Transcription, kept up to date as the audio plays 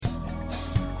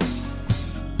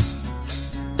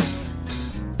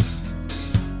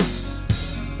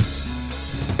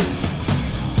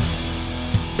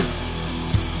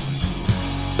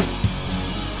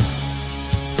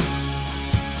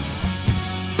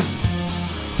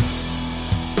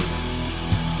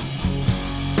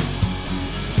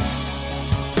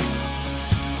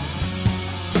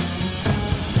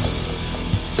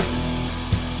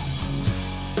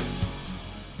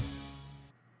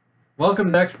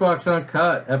Welcome to Xbox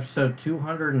Uncut, episode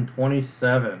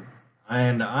 227.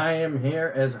 And I am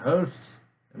here as host,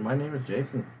 and my name is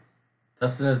Jason.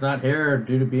 Dustin is not here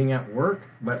due to being at work,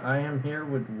 but I am here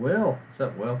with Will. What's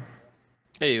up, Will?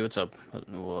 Hey, what's up?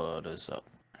 What is up?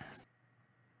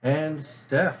 And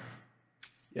Steph.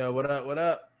 Yo, what up? What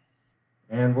up?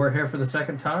 And we're here for the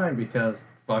second time because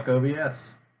fuck OBS.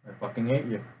 I fucking hate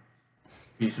you.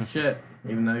 Piece of shit,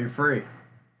 even though you're free.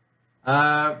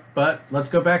 But let's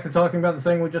go back to talking about the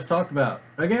thing we just talked about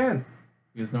again,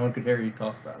 because no one could hear you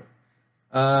talk about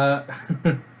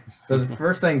it. So the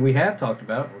first thing we had talked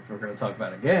about, which we're going to talk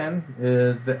about again,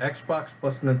 is the Xbox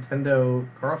plus Nintendo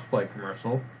crossplay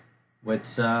commercial,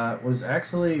 which was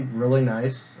actually really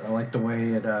nice. I like the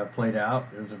way it played out.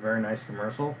 It was a very nice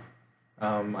commercial.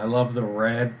 I love the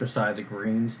red beside the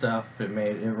green stuff. It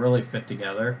really fit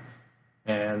together,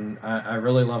 and I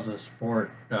really love the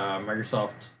support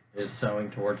Microsoft is showing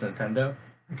towards Nintendo.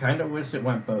 I kind of wish it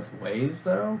went both ways,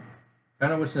 though.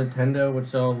 Kind of wish Nintendo would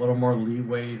show a little more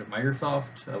leeway to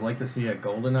Microsoft. I'd like to see a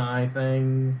GoldenEye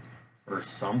thing or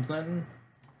something.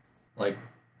 Like,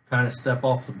 kind of step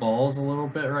off the balls a little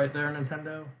bit right there,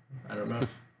 Nintendo. I don't know.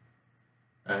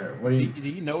 What do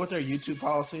you know what their YouTube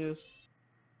policy is?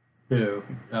 Who?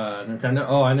 Nintendo?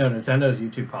 Oh, I know. Nintendo's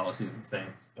YouTube policy is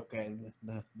insane. Okay.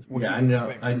 Yeah, I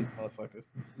know. Motherfuckers.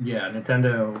 Yeah,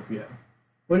 Nintendo, yeah.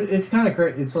 But it's kind of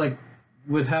great. It's like,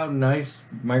 with how nice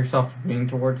Microsoft is being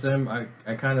towards them,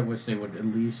 I kind of wish they would at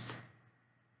least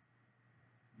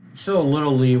show a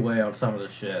little leeway on some of the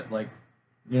shit. Like,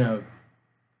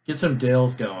 get some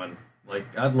deals going. Like,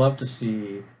 I'd love to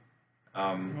see...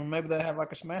 well, maybe they have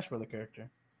like a Smash Brother character.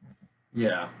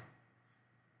 Yeah.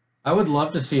 I would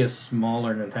love to see a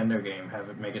smaller Nintendo game have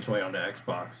it make its way onto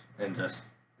Xbox and just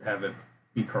have it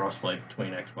be crossplay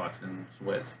between Xbox and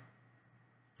Switch.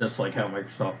 Just like how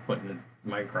Microsoft put in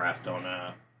Minecraft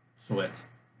on Switch.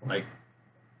 Like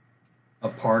a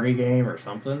party game or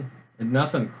something. And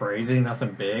nothing crazy,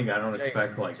 nothing big. I don't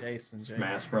expect like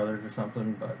Smash Brothers or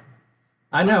something, but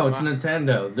I know it's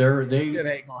Nintendo. It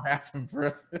ain't gonna happen,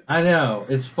 bro. I know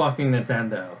it's fucking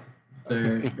Nintendo.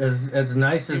 They're as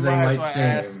nice as they might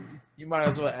seem. You might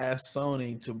as well ask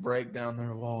Sony to break down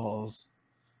their walls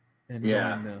and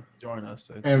join us.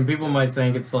 And people might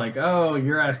think it's like, oh,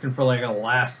 you're asking for like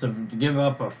to give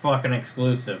up a fucking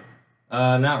exclusive.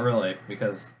 Not really,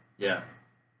 because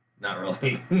not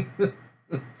really.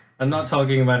 I'm not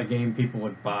talking about a game people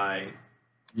would buy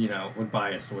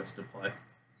a Switch to play.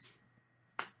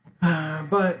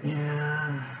 But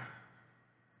yeah,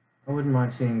 I wouldn't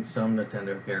mind seeing some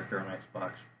Nintendo character on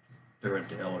Xbox through a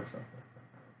deal or something.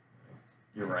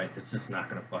 You're right. It's just not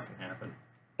gonna fucking happen.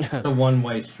 It's a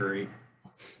one-way street.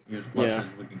 As much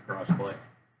as we can crossplay.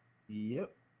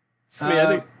 Yep. I mean,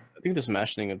 I think the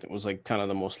Smash thing was like kind of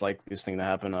the most likeliest thing to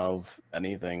happen out of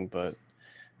anything, but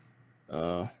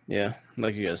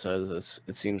like you guys said,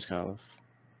 it seems kind of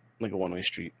like a one-way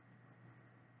street.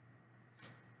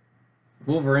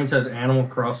 Wolverine says Animal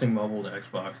Crossing mobile to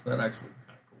Xbox. That actually would be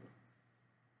kind of cool.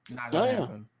 Not gonna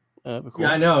happen. Cool.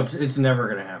 Yeah, I know it's never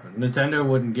gonna happen. Nintendo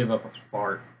wouldn't give up a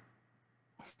fart.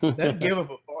 They'd give up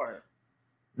a fart.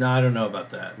 No, I don't know about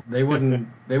that. They wouldn't.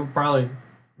 They would probably.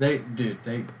 No.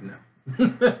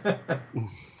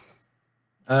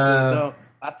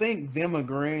 I think them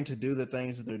agreeing to do the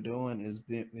things that they're doing is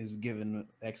giving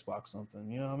Xbox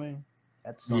something. You know what I mean?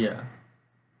 That's something. Yeah.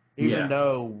 Even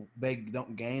though they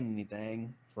don't gain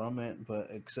anything from it, but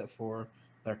except for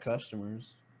their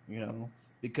customers,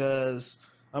 because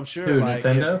I'm sure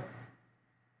Nintendo.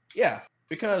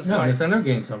 Because Nintendo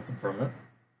gained something from it.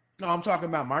 No, I'm talking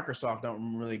about Microsoft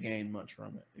don't really gain much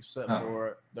from it, except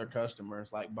for their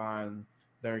customers, like buying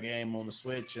their game on the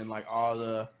Switch and like all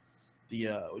the what do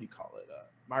you call it,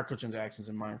 microtransactions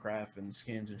in Minecraft and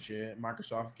skins and shit.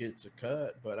 Microsoft gets a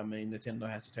cut, but I mean Nintendo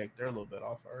has to take their little bit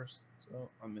off first. So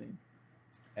I mean,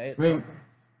 hey,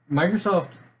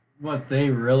 Microsoft, what they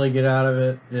really get out of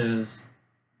it is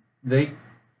they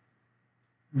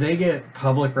get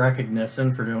public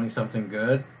recognition for doing something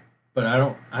good. But I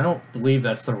don't believe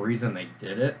that's the reason they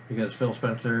did it, because Phil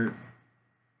Spencer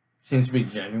seems to be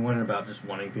genuine about just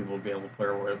wanting people to be able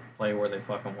to play where they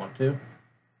fucking want to.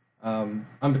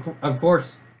 Of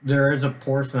course, there is a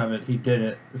portion of it he did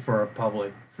it for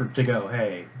to go,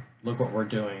 hey, look what we're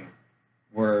doing.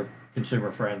 We're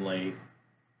consumer friendly.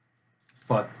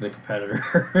 Fuck the competitor.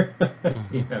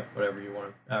 However you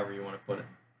want to put it.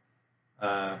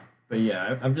 But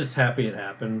yeah, I'm just happy it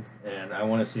happened, and I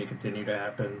want to see it continue to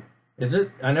happen.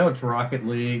 I know it's Rocket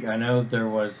League. I know there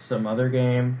was some other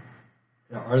game.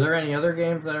 Are there any other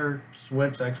games that are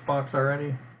Switch, Xbox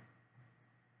already?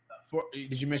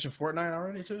 Did you mention Fortnite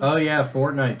already too? Oh yeah,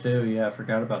 Fortnite too. Yeah, I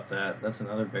forgot about that. That's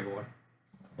another big one.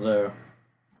 Although,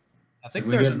 I think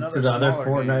we there's get another to the other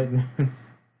smaller Fortnite game,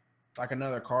 like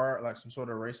another car, like some sort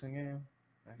of racing game.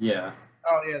 Yeah.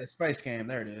 Oh yeah, the space game.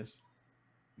 There it is.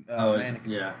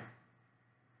 Yeah.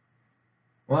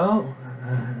 Well,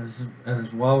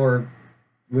 as well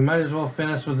we might as well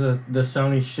finish with the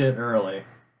Sony shit early.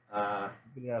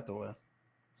 Get it out the way.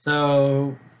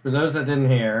 So for those that didn't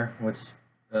hear, which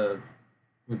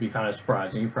would be kind of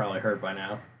surprising, you probably heard by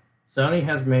now. Sony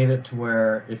has made it to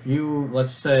where if you,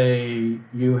 let's say,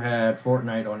 you had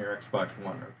Fortnite on your Xbox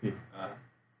One or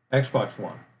Xbox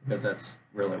One, because that's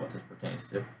really what this pertains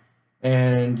to,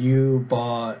 and you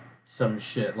bought some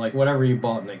shit, like whatever you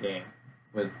bought in the game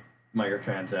with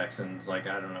microtransactions, like,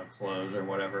 I don't know, clothes or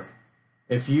whatever.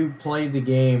 If you played the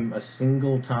game a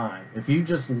single time, if you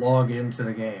just log into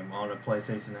the game on a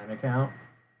PlayStation N account,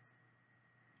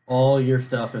 all your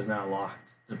stuff is now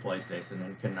locked to PlayStation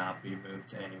and cannot be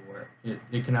moved anywhere.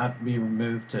 It cannot be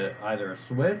moved to either a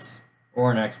Switch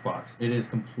or an Xbox. It is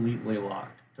completely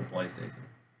locked to PlayStation.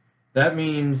 That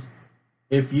means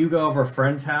if you go over a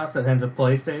friend's house that has a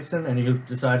PlayStation and you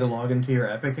decide to log into your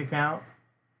Epic account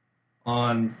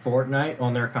on Fortnite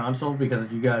on their console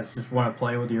because you guys just want to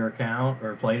play with your account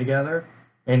or play together,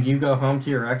 and you go home to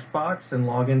your Xbox and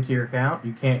log into your account,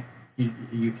 you can't.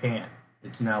 You can't.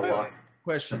 It's now locked.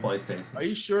 Question: PlayStation. Are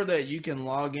you sure that you can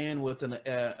log in with an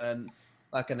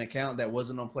account that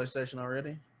wasn't on PlayStation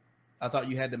already? I thought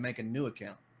you had to make a new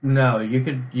account. No, you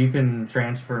can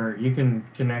transfer. You can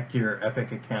connect your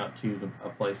Epic account to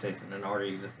a PlayStation, an already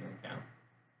existing account.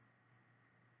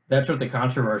 That's what the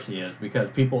controversy is, because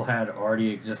people had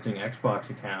already existing Xbox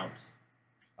accounts.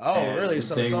 Oh, really?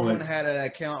 So someone had an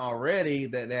account already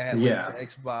that they had linked to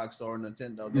Xbox or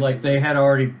Nintendo. Like they had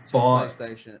already bought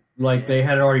PlayStation. Like they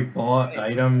had already bought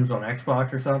items on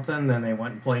Xbox or something, then they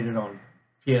went and played it on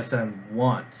PSN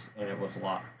once, and it was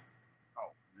locked.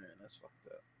 Oh man, that's fucked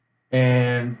up.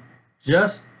 And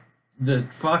just the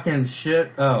fucking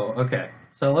shit. Oh, okay.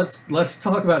 So let's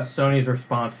talk about Sony's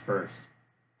response first.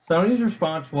 Sony's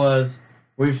response was,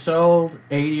 "We've sold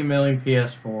 80 million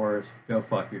PS4s. Go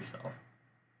fuck yourself."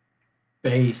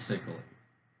 Basically.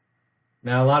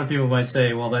 Now a lot of people might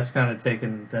say, "Well, that's kind of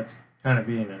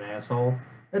being an asshole."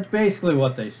 That's basically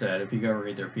what they said. If you go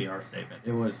read their PR statement,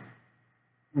 it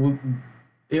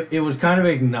was kind of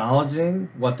acknowledging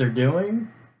what they're doing,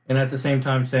 and at the same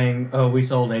time saying, "Oh, we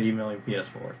sold 80 million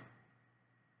PS4s."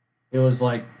 It was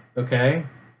like, okay,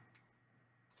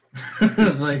 it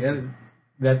was like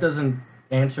that doesn't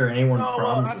answer anyone's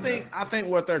problem. I think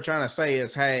what they're trying to say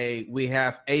is, hey, we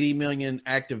have 80 million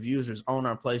active users on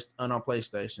our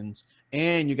PlayStations,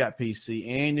 and you got PC,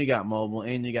 and you got mobile,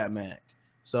 and you got Mac.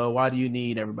 So why do you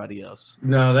need everybody else?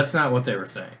 No, that's not what they were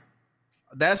saying.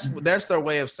 That's their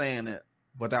way of saying it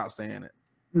without saying it.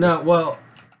 No, well,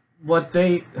 what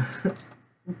their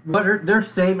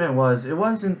statement was, it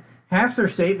wasn't, half their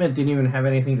statement didn't even have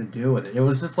anything to do with it. It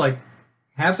was just like,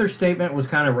 half their statement was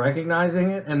kind of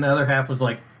recognizing it, and the other half was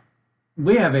like,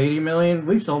 we've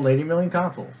sold 80 million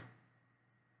consoles.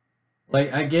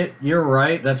 Like, I get, you're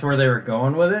right, that's where they were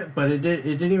going with it, but it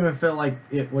didn't even feel like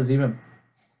it was even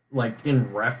like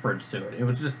in reference to it. It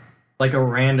was just like a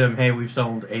random, hey, we've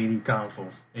sold 80 million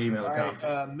consoles.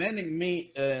 Manning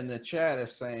Meat in the chat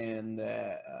is saying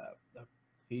that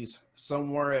he's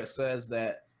somewhere, it says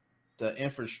that the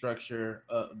infrastructure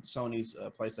of Sony's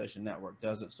PlayStation Network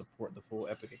doesn't support the full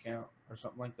Epic account or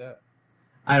something like that.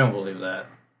 I don't believe that.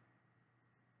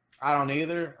 I don't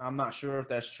either. I'm not sure if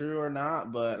that's true or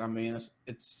not, but I mean,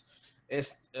 it's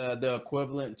the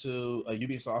equivalent to a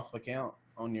Ubisoft account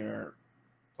on your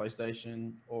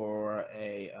PlayStation, or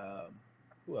a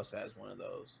who else has one of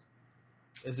those?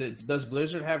 Does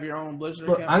Blizzard have your own Blizzard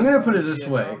account? I'm gonna put it this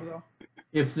way: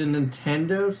 if the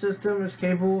Nintendo system is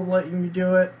capable of letting you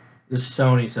do it, the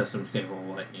Sony system is capable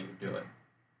of letting you do it.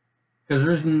 Because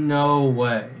there's no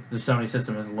way the Sony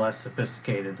system is less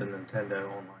sophisticated than the Nintendo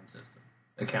online system,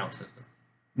 account system.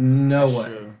 No way.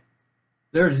 True.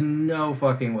 There's no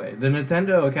fucking way. The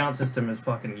Nintendo account system is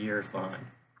fucking years behind.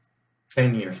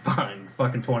 10 years behind,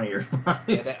 fucking 20 years behind.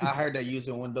 Yeah, I heard they're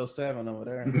using Windows 7 over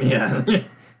there. Yeah.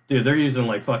 Dude, they're using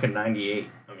like fucking 98.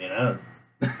 I mean, I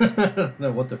don't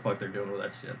know what the fuck they're doing with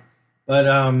that shit. But,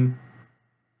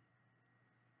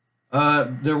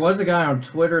 there was a guy on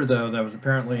Twitter, though, that was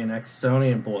apparently an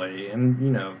ex-Sony employee. And,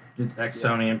 you know,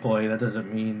 ex-Sony employee, that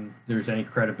doesn't mean there's any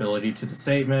credibility to the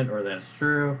statement or that it's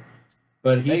true.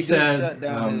 But he said... They did shut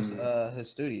down his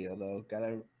studio, though.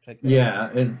 Gotta check that out. Yeah,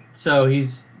 and so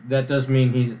that does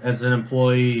mean he, as an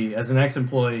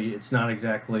ex-employee, it's not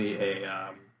exactly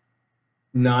a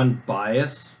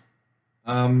non-bias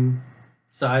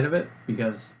side of it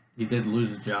because he did lose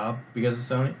his job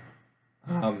because of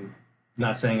Sony.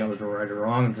 Not saying it was right or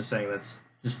wrong. I'm just saying that's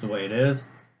just the way it is.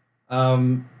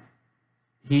 Um,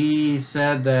 he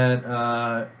said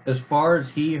that as far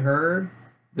as he heard,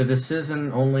 the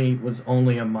decision was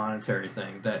only a monetary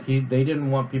thing. That they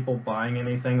didn't want people buying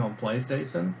anything on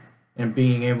PlayStation and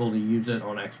being able to use it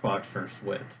on Xbox or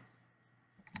Switch.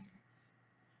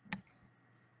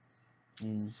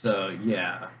 So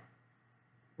yeah,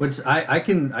 which I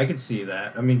can see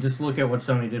that. I mean, just look at what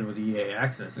Sony did with EA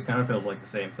Access. It kind of feels like the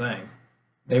same thing.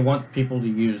 They want people to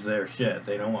use their shit.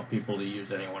 They don't want people to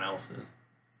use anyone else's.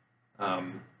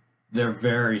 They're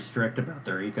very strict about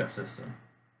their ecosystem.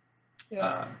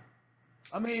 Yeah.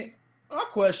 I mean, my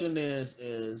question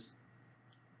is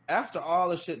after all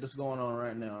the shit that's going on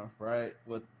right now, right,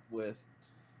 with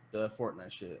the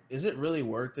Fortnite shit, is it really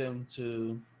worth them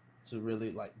to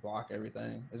really like block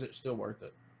everything? Is it still worth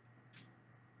it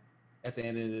at the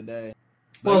end of the day?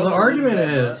 Well, the argument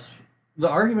is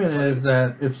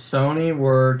that if Sony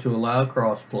were to allow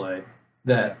crossplay,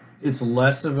 that it's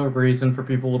less of a reason for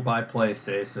people to buy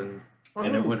PlayStation,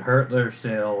 and it would hurt their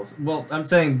sales. Well, I'm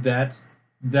saying that's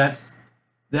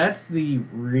the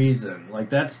reason.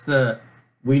 Like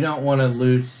we don't want to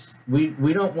lose.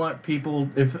 We don't want people.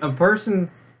 If a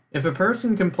person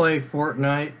can play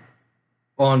Fortnite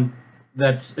on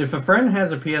if a friend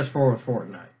has a PS4 with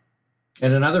Fortnite,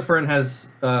 and another friend does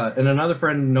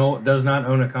not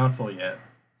own a console yet,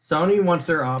 Sony wants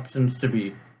their options to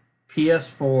be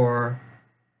PS4,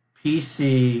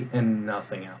 PC, and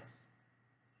nothing else.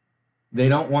 They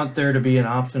don't want there to be an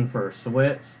option for a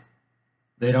Switch.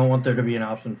 They don't want there to be an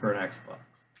option for an Xbox.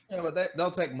 Yeah, but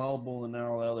they'll take mobile and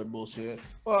all the other bullshit.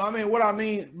 Well, I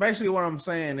mean, basically what I'm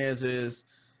saying is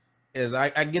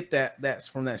I get that's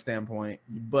from that standpoint,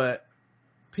 but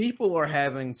people are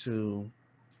having to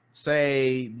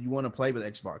say you want to play with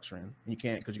Xbox friend. You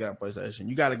can't because you got a PlayStation.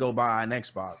 You got to go buy an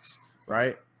Xbox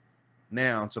right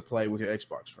now to play with your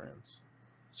Xbox friends.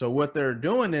 So what they're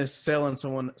doing is selling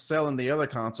the other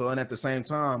console, and at the same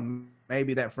time,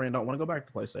 maybe that friend don't want to go back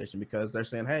to PlayStation because they're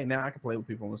saying, hey, now I can play with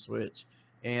people on the Switch,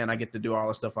 and I get to do all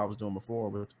the stuff I was doing before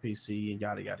with the PC and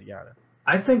yada yada yada.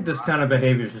 I think this kind of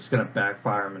behavior is just going to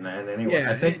backfire them in the end anyway.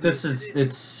 Yeah, I think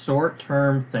it's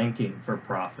short-term thinking for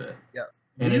profit. Yeah,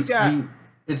 and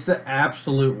it's the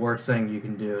absolute worst thing you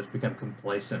can do is become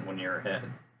complacent when you're ahead.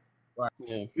 Right.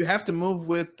 Yeah. You have to move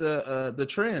with the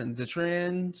trend. The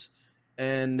trends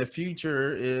and the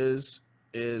future is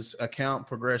account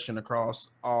progression across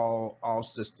all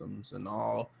systems and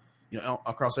all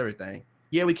across everything.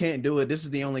 Yeah, we can't do it. This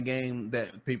is the only game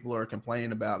that people are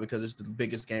complaining about because it's the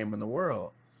biggest game in the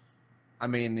world. I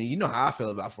mean, you know how I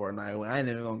feel about Fortnite. I ain't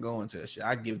even gonna go into that shit.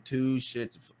 I give two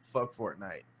shits. Fuck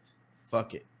Fortnite.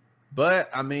 Fuck it. But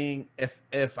I mean,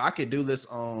 if I could do this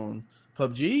on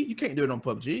PUBG, you can't do it on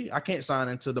PUBG. I can't sign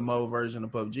into the mobile version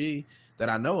of PUBG that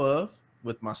I know of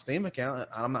with my Steam account.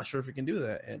 I'm not sure if you can do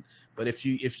that. But if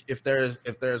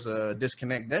there's a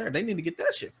disconnect there, they need to get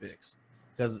that shit fixed.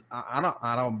 Because I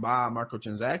don't buy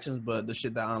microtransactions, but the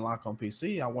shit that I unlock on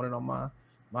PC, I want it on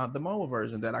the mobile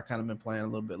version that I kind of been playing a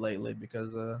little bit lately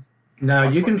because now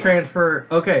you can transfer.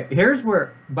 Okay, here's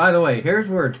where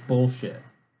it's bullshit.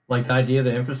 Like the idea of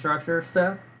the infrastructure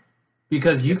stuff,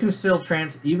 because you can still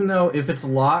even though if it's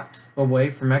locked away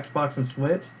from Xbox and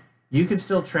Switch, you can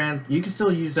still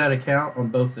use that account on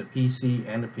both the PC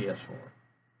and the PS4.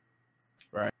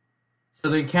 Right. So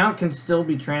the account can still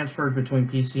be transferred between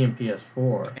PC and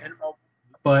PS4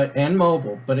 and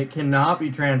mobile, but it cannot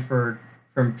be transferred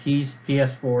from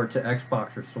PS4 to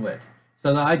Xbox or Switch.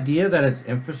 So the idea that it's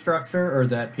infrastructure or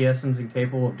that PSN's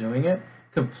incapable of doing it,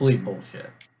 complete bullshit.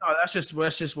 Oh, that's just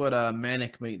what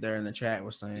Manic Meat there in the chat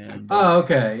was saying. But... Oh,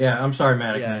 okay. Yeah, I'm sorry,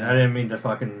 Manic Meat. I didn't mean to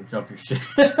fucking jump your shit.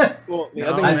 Well,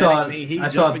 I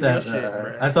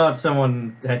thought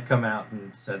someone had come out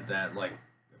and said that like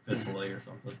officially or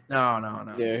something.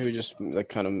 No. Yeah, who just like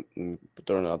kind of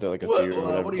throwing out there like a theory. Or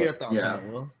whatever. What are your thoughts on that,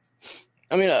 Will?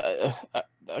 I mean, I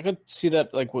could see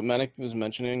that, like what Manic was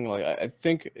mentioning. Like, I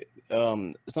think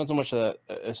it's not so much that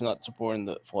it's not supporting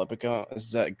the full Epic account;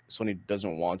 it's that Sony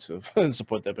doesn't want to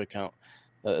support the Epic account.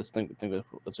 I think that's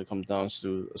what it comes down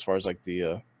to, as far as like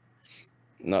the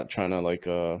not trying to like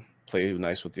play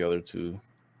nice with the other two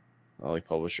like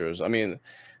publishers. I mean,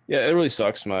 yeah, it really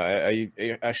sucks. I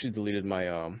actually deleted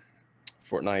my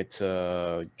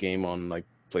Fortnite game on like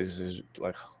PlayStation.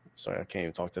 Like, sorry, I can't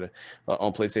even talk today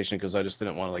on PlayStation because I just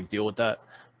didn't want to like deal with that.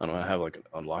 I don't have like an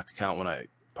unlocked account when I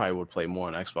probably would play more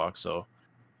on Xbox. So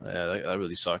yeah, that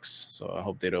really sucks. So I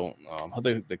hope they don't. Hope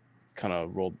they kind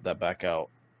of roll that back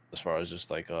out as far as just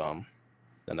like the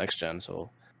next gen. So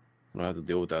We don't have to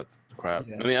deal with that crap.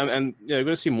 Yeah. I mean, and yeah, you're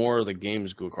gonna see more of the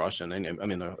games go cross-gen. I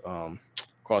mean,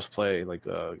 cross-play. Like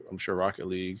I'm sure Rocket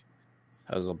League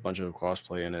has a bunch of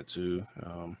cross-play in it too,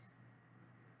 and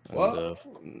Well,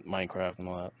 Minecraft and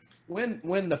all that.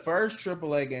 when the first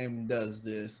AAA game does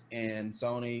this and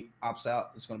Sony opts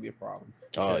out, it's going to be a problem.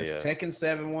 Oh Because yeah. Tekken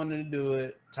 7 wanted to do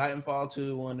it, Titanfall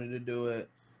 2 wanted to do it,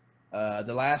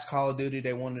 the last Call of Duty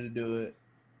they wanted to do it,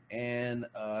 and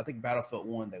I think Battlefield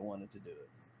 1 they wanted to do it.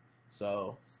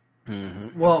 So,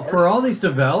 Well, for all these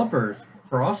developers,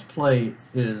 crossplay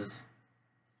is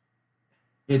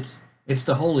it's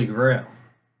the holy grail.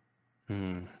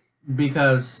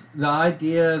 Because the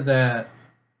idea that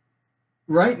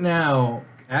right now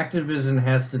Activision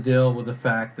has to deal with the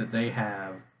fact that they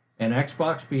have an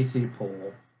Xbox PC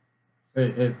pool,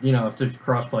 you know, if there's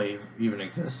crossplay even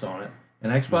exists on it,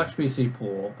 an Xbox PC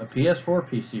pool, a PS4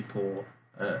 PC pool,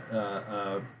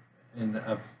 and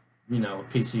a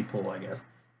PC pool, I guess.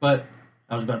 But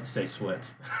I was about to say Switch,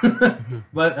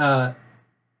 but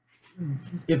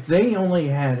if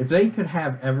they could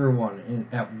have everyone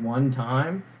at one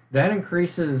time, that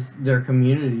increases their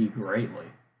community greatly.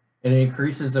 It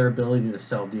increases their ability to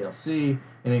sell DLC.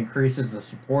 It increases the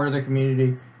support of the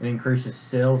community. It increases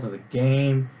sales of the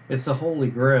game. It's the holy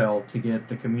grail to get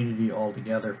the community all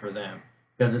together for them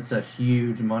because it's a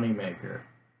huge moneymaker.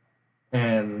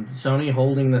 And Sony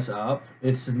holding this up,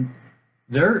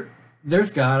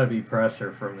 there's got to be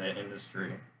pressure from the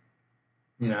industry,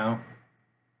 you know?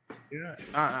 yeah,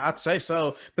 I'd say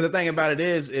so. But the thing about it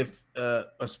is, if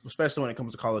especially when it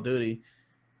comes to Call of Duty,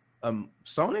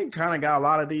 Sony kind of got a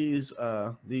lot of these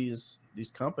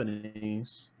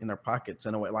companies in their pockets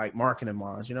in a way, like marketing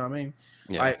wise. You know what I mean?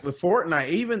 Yeah. Like with Fortnite,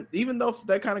 even though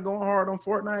they're kind of going hard on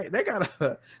Fortnite, they got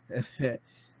a,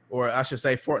 or I should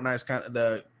say, Fortnite's kind of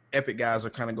the Epic guys are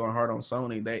kind of going hard on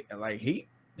Sony. They like he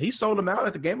sold them out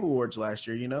at the Game Awards last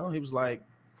year. You know, he was like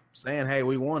saying, "Hey,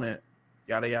 we want it."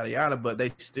 Yada yada yada, but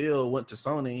they still went to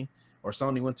Sony, or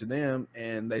Sony went to them,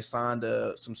 and they signed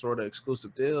some sort of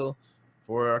exclusive deal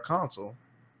for a console.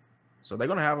 So they're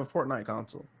gonna have a Fortnite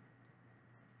console.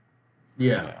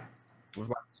 Yeah. With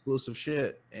like exclusive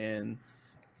shit, and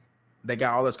they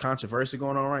got all this controversy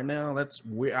going on right now. That's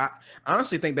weird. I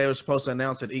honestly think they were supposed to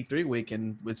announce it E3 week,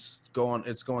 and it's going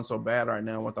so bad right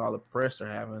now with all the press they're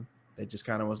having. They just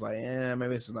kind of was like,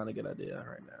 maybe this is not a good idea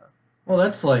right now. Well,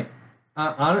 that's like,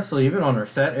 honestly, even on our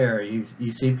set area,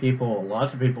 you see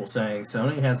lots of people saying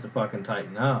Sony has to fucking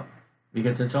tighten up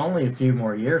because it's only a few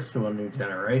more years to a new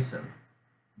generation.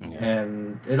 Yeah.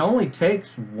 And it only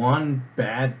takes one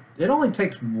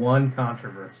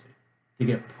controversy to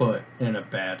get put in a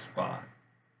bad spot.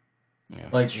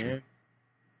 Yeah.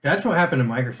 That's what happened to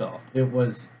Microsoft. It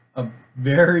was a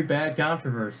very bad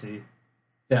controversy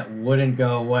that wouldn't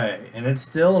go away, and it's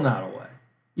still not away.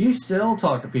 You still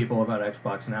talk to people about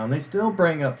Xbox now, and they still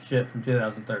bring up shit from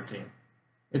 2013.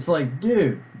 It's like,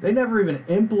 dude, they never even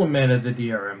implemented the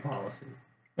DRM policies,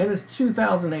 and it's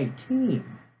 2018.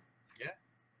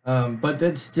 Yeah. But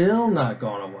it's still not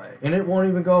gone away, and it won't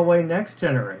even go away next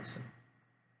generation.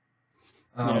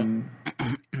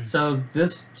 So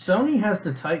Sony has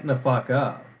to tighten the fuck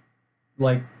up.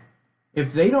 Like,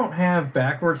 if they don't have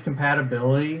backwards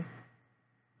compatibility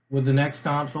with the next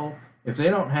console, if they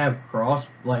don't have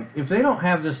if they don't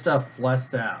have this stuff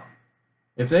fleshed out,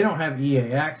 if they don't have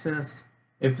EA access,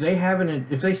 if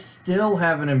they still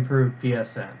haven't improved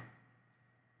PSN,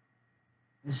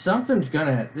 something's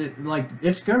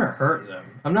it's gonna hurt them.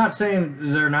 I'm not saying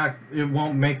it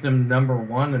won't make them number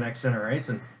one the next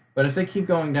generation, but if they keep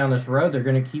going down this road, they're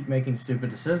gonna keep making stupid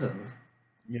decisions.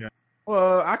 Yeah.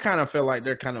 Well, I kind of feel like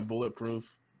they're kind of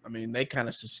bulletproof. I mean, they kind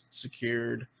of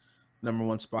secured number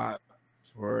one spot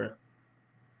for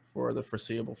the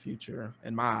foreseeable future.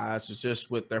 In my eyes, it's just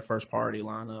with their first party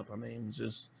lineup. I mean,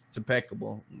 it's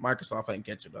impeccable. Microsoft ain't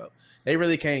catching up. They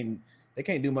really can't. They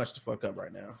can't do much to fuck up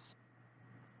right now.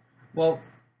 Well,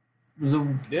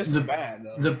 this is bad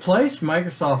though. The place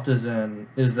Microsoft is in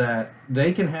is that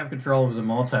they can have control over the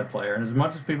multiplayer, and as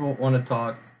much as people want to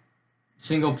talk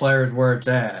single player is where it's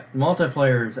at,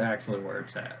 multiplayer is actually where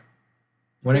it's at.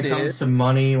 When it comes to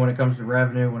money, when it comes to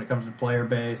revenue, when it comes to player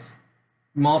base,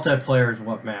 multiplayer is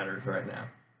what matters right now.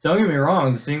 Don't get me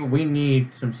wrong, we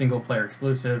need some single player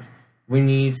exclusives. We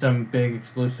need some big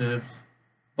exclusives.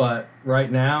 But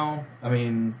right now, I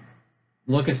mean,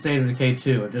 look at State of Decay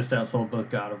 2. It just outsold both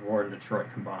God of War and Detroit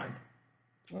combined.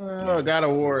 Well, God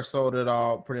of War sold it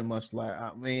all pretty much. Like,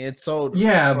 I mean, it sold.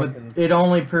 Yeah, but it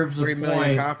only proves the 3 point. 3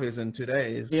 million copies in 2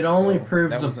 days. It only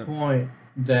proves the point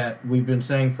that we've been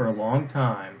saying for a long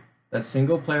time, that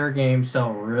single player games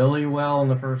sell really well in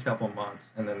the first couple of months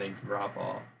and then they drop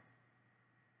off.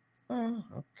 Oh,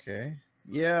 okay.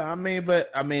 Yeah, I mean,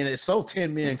 but I mean, it sold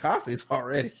 10 million copies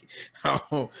already. How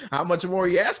much more are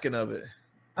you asking of it?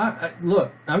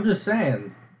 Look, I'm just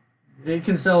saying, it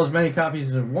can sell as many copies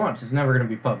as it wants. It's never going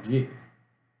to be PUBG.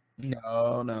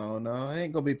 No. It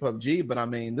ain't gonna be PUBG, but I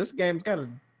mean, this game's got a.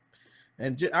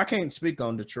 And I can't speak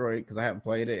on Detroit because I haven't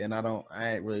played it and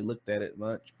I ain't really looked at it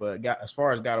much. But as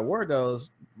far as God of War goes,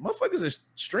 motherfuckers are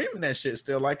streaming that shit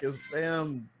still like it's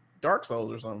damn Dark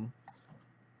Souls or something.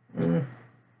 Mm.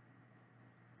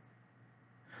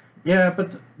 Yeah,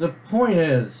 but the point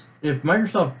is, if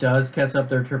Microsoft does catch up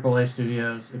their AAA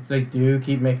studios, if they do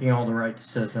keep making all the right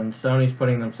decisions, Sony's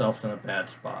putting themselves in a bad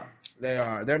spot. They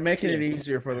are. They're making it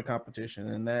easier for the competition,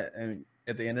 and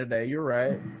at the end of the day, you're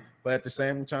right. But at the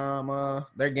same time,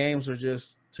 their games are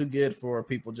just too good for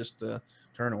people just to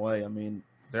turn away. I mean,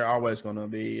 they're always going to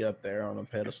be up there on a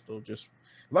pedestal. Just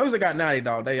as long as they got Naughty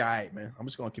Dog, they all right, man. I'm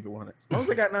just going to keep it 100. As long as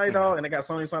they got Naughty Dog and they got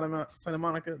Sony Santa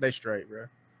Monica, they straight, bro.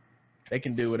 They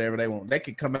can do whatever they want. They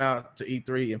could come out to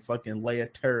E3 and fucking lay a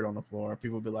turd on the floor.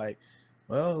 People be like,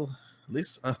 well, at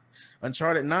least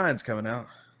Uncharted 9's coming out,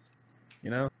 you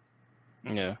know?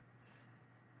 Yeah.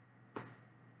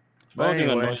 But The only thing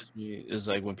that anyway. annoys me is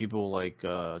like when people like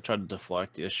try to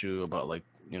deflect the issue about like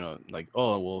like,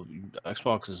 oh well,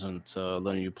 Xbox isn't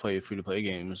letting you play free to play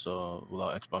games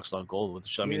without Xbox Live Gold.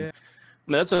 Which I mean,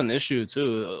 that's an issue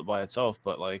too by itself.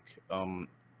 But like,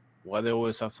 why they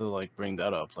always have to like bring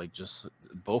that up? Like, just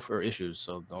both are issues,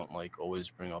 so don't like always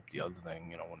bring up the other thing.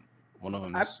 When one of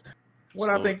them is what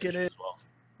I think it is.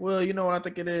 Well, you know what I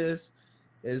think it is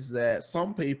that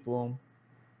some people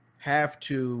have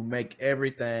to make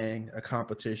everything a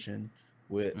competition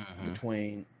with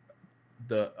between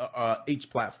the each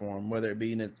platform, whether it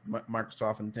be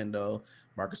Microsoft and Nintendo,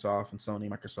 Microsoft and Sony,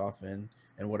 Microsoft and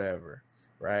whatever,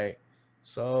 right?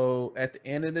 So at the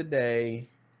end of the day,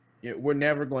 we're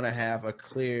never going to have a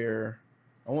clear,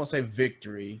 I won't say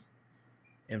victory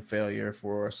and failure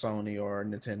for Sony or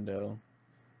Nintendo,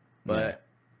 but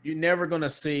you're never going to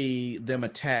see them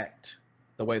attacked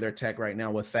the way they're attacked right now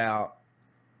without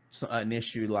an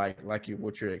issue like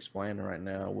what you're explaining right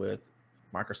now with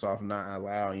Microsoft not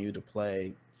allowing you to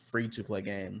play free-to-play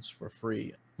games for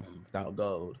free without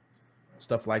gold.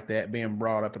 Stuff like that being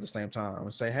brought up at the same time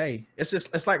and say, hey,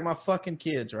 it's like my fucking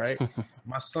kids, right?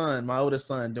 My oldest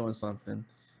son doing something.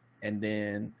 And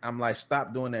then I'm like,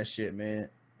 stop doing that shit, man.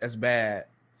 That's bad.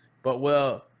 But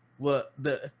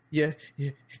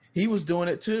he was doing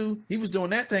it too. He was doing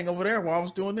that thing over there while I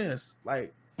was doing this.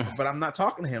 Like, but I'm not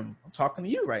talking to him. I'm talking to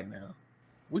you right now.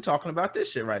 We're talking about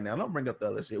this shit right now. Don't bring up the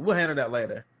other shit. We'll handle that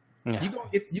later. Yeah.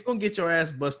 You gonna get your ass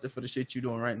busted for the shit you're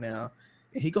doing right now.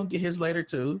 And he gonna get his later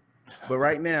too. But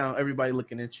right now, everybody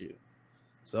looking at you.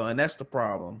 So, and that's the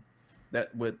problem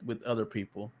that with other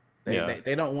people.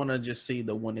 They don't want to just see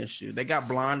the one issue. They got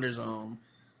blinders on,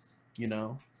 They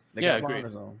got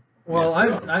blinders on. Well,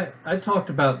 I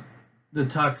talked about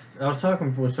I was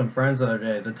talking with some friends the other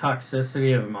day. The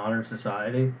toxicity of modern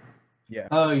society. Yeah.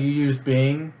 Oh, you use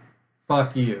Bing?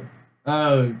 Fuck you.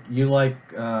 Oh, you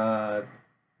like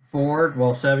Ford?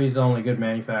 Well, Chevy's the only good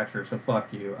manufacturer, so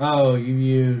fuck you. Oh, you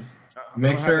use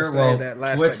Mixer? Well,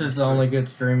 Twitch is the only good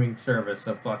streaming service,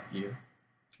 so fuck you.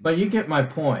 But you get my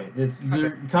point.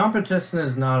 Competition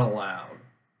is not allowed.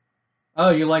 Oh,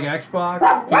 you like Xbox?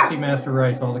 PC Master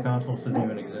Race, all the consoles shouldn't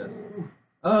even exist.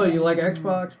 Oh, you like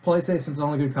Xbox? PlayStation's the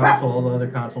only good console, all the other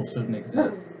consoles shouldn't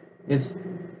exist.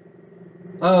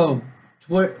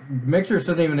 Mixer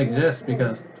shouldn't even exist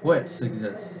because Twitch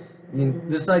exists. I mean,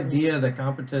 this idea that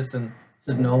competition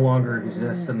should no longer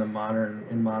exist in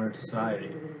modern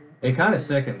society, it kind of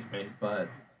sickens me. But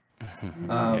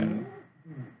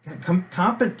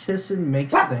competition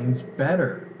makes things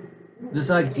better.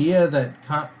 This idea that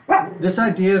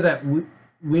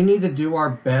we need to do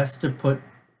our best to put,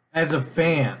 as a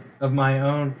fan of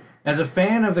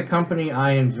the company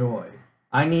I enjoy,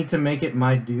 I need to make it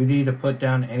my duty to put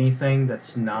down anything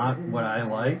that's not what I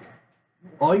like.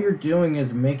 All you're doing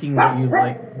is making what you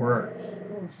like worse.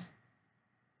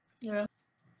 Yeah.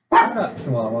 Shut up,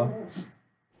 Chihuahua.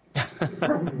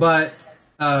 But,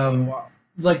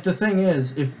 like, the thing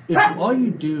is, if all you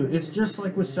do, it's just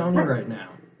like with Sony right now.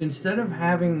 Instead of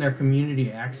having their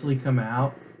community actually come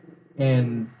out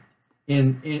and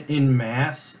in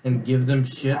mass and give them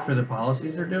shit for the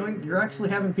policies they're doing, you're actually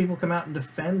having people come out and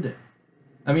defend it.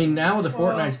 I mean, now with the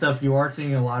Fortnite stuff, you are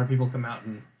seeing a lot of people come out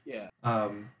and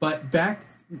but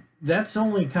that's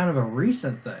only kind of a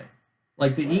recent thing.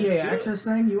 Like the EA Access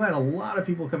thing, you had a lot of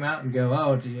people come out and go,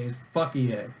 "Oh, it's EA's, fuck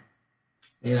EA."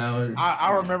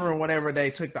 I remember whenever they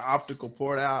took the optical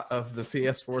port out of the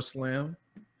PS4 Slim,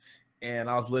 and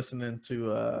I was listening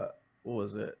to what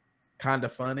was it? kind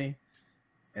of funny.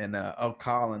 And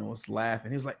Colin was laughing.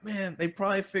 He was like, "Man, they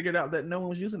probably figured out that no one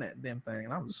was using that damn thing."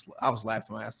 And I was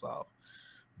laughing my ass off.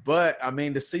 But I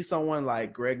mean, to see someone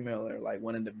like Greg Miller, like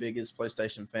one of the biggest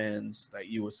PlayStation fans that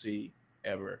you will see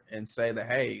ever, and say that,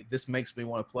 "Hey, this makes me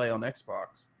want to play on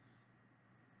Xbox,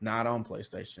 not on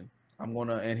PlayStation. I'm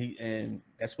gonna," and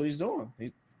that's what he's doing.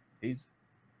 He's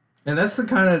And that's the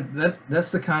kind of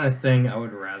that's the kind of thing I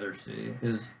would rather see.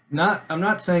 Is not I'm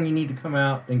not saying you need to come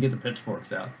out and get the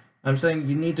pitchforks out. I'm saying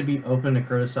you need to be open to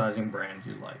criticizing brands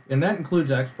you like, and that includes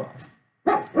Xbox.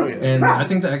 oh yeah. And I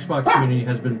think the Xbox community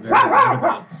has been very good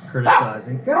about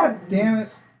criticizing. God damn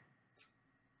it!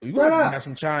 You gonna have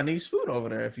some Chinese food over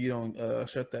there if you don't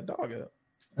shut that dog up.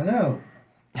 I know.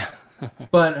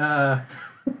 But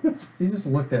he just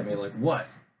looked at me like, what?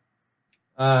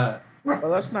 Well,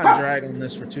 let's not drag on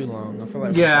this for too long. I feel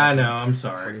like Yeah, I know. I'm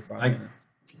sorry.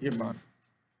 You're fine.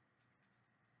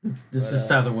 This is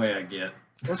how the way I get.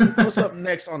 What's up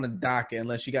next on the docket?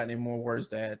 Unless you got any more words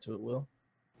to add to it, Will?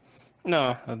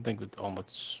 No, I think with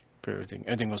almost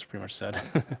everything was pretty much said.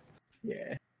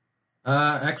 Yeah.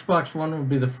 Xbox One will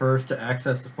be the first to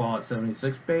access the Fallout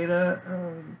 76 beta.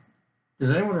 Does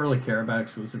anyone really care about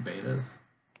exclusive betas?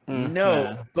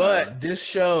 No, but this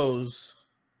shows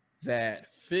that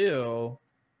Phil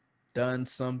done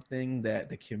something that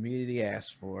the community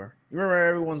asked for. You remember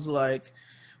everyone's like,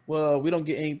 well, we don't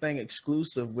get anything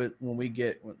exclusive when we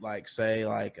get like say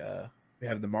like we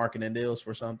have the marketing deals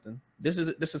for something. This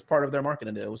is part of their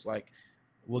marketing deal. It's like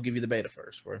we'll give you the beta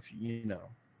first, or if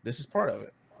this is part of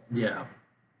it. Yeah.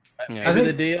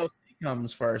 Maybe the DLC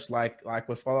comes first, like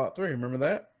with Fallout 3. Remember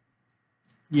that?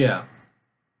 Yeah.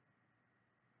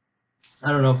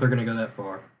 I don't know if they're gonna go that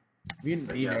far. You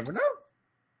never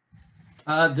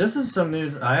know. This is some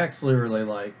news I actually really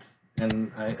liked,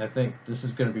 and I think this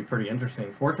is going to be pretty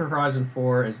interesting. Forza Horizon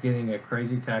 4 is getting a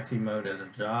crazy taxi mode as a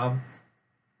job,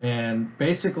 and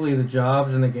basically the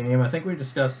jobs in the game, I think we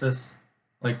discussed this,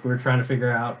 like we were trying to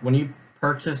figure out, when you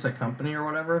purchase a company or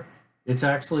whatever, it's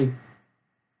actually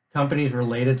companies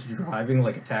related to driving,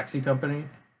 like a taxi company,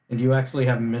 and you actually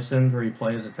have missions where you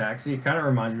play as a taxi. It kind of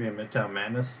reminds me of Midtown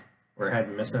Madness, where it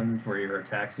had missions where you're a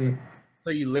taxi. So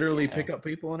you literally pick up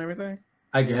people and everything?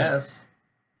 I guess.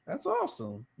 That's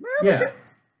awesome. Man, Yeah.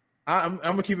 I'm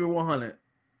gonna keep it 100.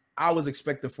 I was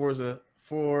expecting Forza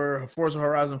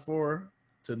Horizon 4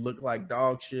 to look like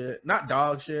dog shit. Not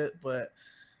dog shit, but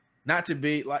not to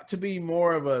be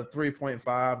more of a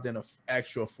 3.5 than an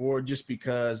actual 4, just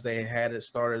because they had it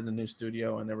started in the new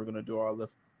studio and they were gonna do all the,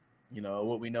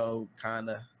 what we know kind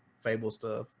of Fable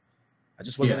stuff. I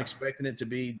just wasn't expecting it to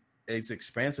be as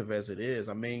expansive as it is.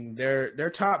 I mean,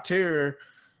 they're top tier,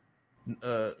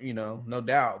 no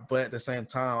doubt. But at the same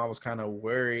time, I was kind of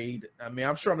worried. I mean,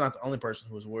 I'm sure I'm not the only person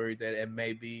who was worried that it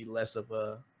may be less of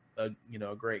a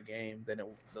great game than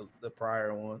the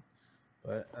prior one.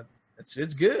 But it's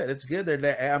good. It's good.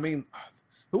 I mean,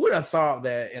 who would have thought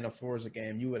that in a Forza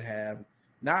game you would have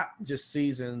not just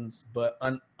seasons, but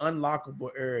unlockable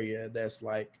area that's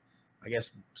like, I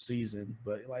guess, season,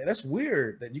 but like that's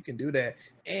weird that you can do that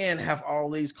and have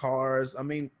all these cars. I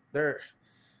mean,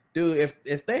 dude,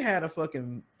 if they had a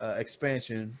fucking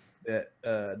expansion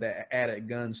that added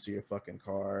guns to your fucking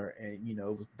car and it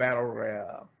was battle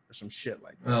royale or some shit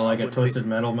like that. Oh, like a Twisted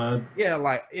Metal mode?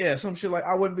 Yeah, some shit like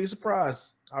I wouldn't be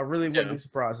surprised. I really wouldn't be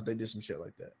surprised if they did some shit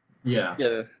like that. Yeah,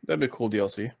 that'd be a cool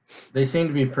DLC. They seem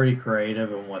to be pretty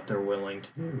creative in what they're willing to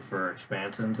do for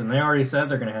expansions, and they already said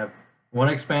they're going to have one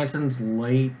expansion's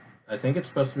late. I think it's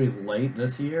supposed to be late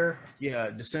this year.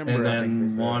 Yeah, December. And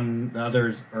then the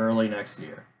other's early next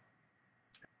year.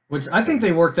 Which I think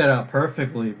they worked that out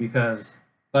perfectly, because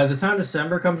by the time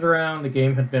December comes around, the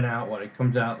game had been out. It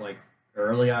comes out like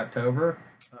early October.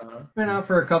 It's been out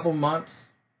for a couple months,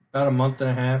 about a month and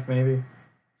a half maybe.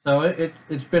 So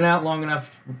it's been out long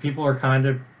enough. People are kind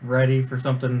of ready for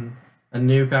something, a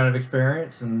new kind of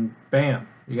experience, and bam,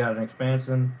 you got an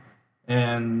expansion.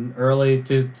 And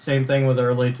same thing with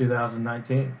early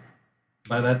 2019.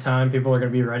 By that time, people are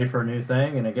going to be ready for a new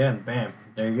thing, and again, bam,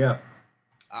 there you go.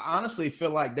 I honestly feel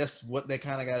like that's what they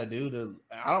kind of got to do.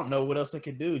 I don't know what else they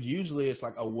could do. Usually, it's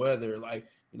like a weather, like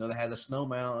they had the snow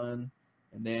mountain,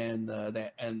 and then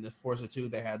the Forza 2,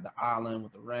 they had the island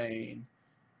with the rain.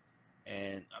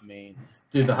 And I mean,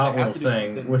 dude, the Hot Wheels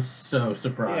thing was so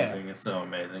surprising. It's so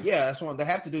amazing. Yeah, that's one. They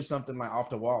have to do something like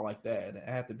off the wall like that. It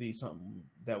had to be something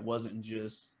that wasn't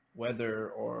just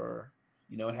weather, or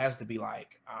it has to be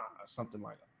like something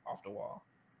like off the wall.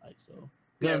 Like, so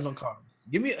guns on cars.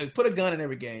 Put a gun in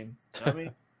every game. You know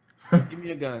what I mean? Give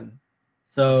me a gun.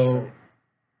 So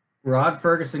Rod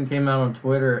Ferguson came out on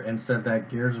Twitter and said that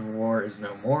Gears of War is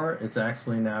no more. It's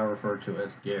actually now referred to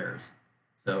as Gears.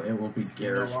 So it will be You know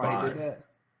Gears why he 5. did that?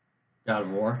 God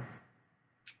of War.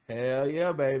 Hell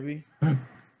yeah, baby.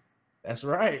 That's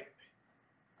right.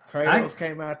 Kratos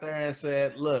came out there and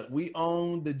said, "Look, we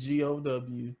own the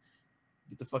GOW.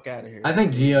 Get the fuck out of here." I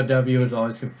think GOW is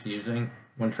always confusing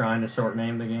when trying to sort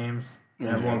name the games.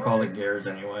 Mhm. Everyone called it Gears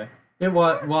anyway. It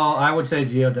was, well, I would say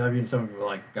GOW, and some people are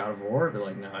like God of War. They're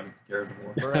like, no, I'm Gears of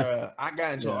War. Bruh, I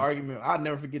got into an Yeah. argument. I'll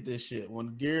never forget this shit.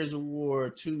 When Gears of War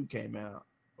 2 came out,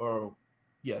 or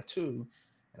 2,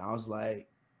 and I was like,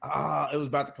 it was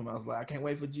about to come out. I was like, I can't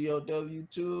wait for GOW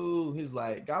 2. He's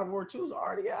like, God of War 2 is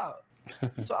already out.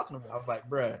 What you talking about? I was like,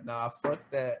 bruh, nah, fuck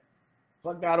that.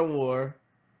 Fuck God of War.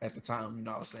 At the time,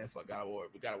 I was saying fuck God of War.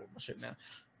 We got to work my shit now.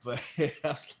 But I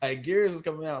was like, Gears is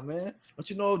coming out, man. Don't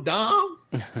you know Dom?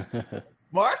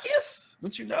 Marcus?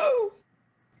 Don't you know?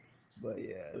 But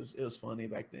yeah, it was funny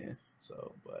back then.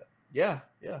 So, but yeah,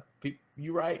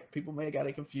 you're right. People may have got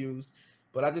it confused,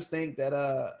 but I just think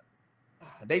that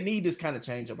they need this kind of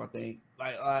change up. I think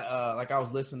like I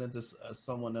was listening to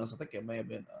someone else. I think it may have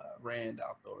been Rand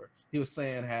out there. He was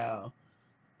saying how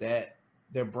that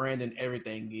they're branding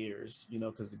everything Gears,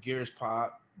 because the Gears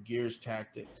Pop, Gears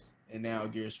Tactics, and now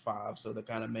Gears 5. So they're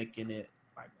kind of making it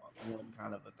like one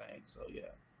kind of a thing. So yeah,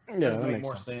 Yeah, does that make makes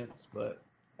more sense. sense. But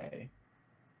hey,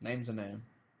 name's a name.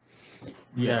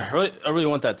 Yeah, I really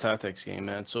want that tactics game,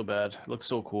 man. It's so bad. It looks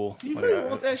so cool. You Like, really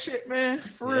want that shit, man?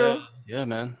 For yeah, real? yeah,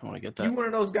 man. I want to get You that. one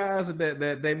of those guys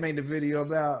that they made the video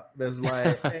about that's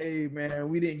like, hey man,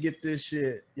 we didn't get this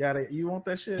shit. You want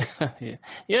that shit?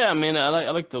 Yeah. I mean, I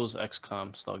like those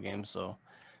XCOM style games. So,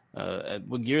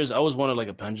 with Gears, I always wanted like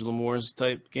a Pendulum Wars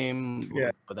type game. Yeah.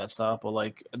 But that style. But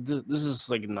like, this is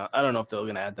like not. I don't know if they're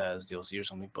gonna add that as DLC or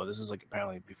something. But this is like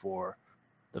apparently before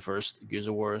the first Gears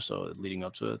of War, so leading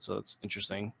up to it. So it's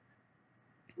interesting.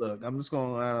 Look, I'm just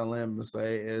going out on a limb and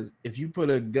say is if you put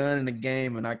a gun in a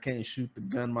game and I can't shoot the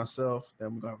gun myself, then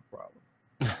I'm gonna have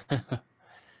a problem.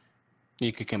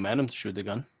 You could command him to shoot the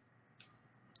gun.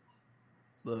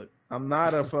 Look, I'm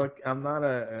not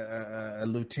a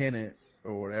lieutenant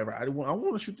or whatever. I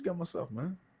want to shoot the gun myself,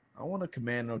 man. I want to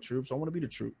command no troops. I want to be the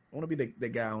troop. I want to be the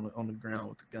guy on the ground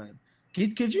with the gun.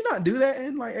 Could you not do that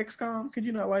in like XCOM? Could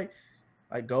you not like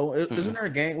go? Isn't there a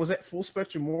game? Was that Full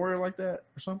Spectrum Warrior like that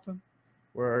or something?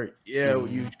 Where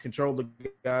you control the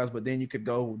guys, but then you could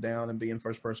go down and be in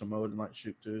first person mode and like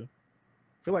shoot too.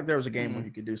 I feel like there was a game where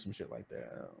you could do some shit like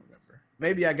that. I don't remember.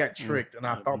 Maybe I got tricked and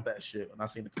I thought that shit when I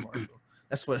seen the commercial.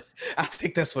 That's what I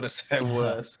think. That's what it said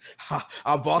was.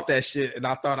 I bought that shit and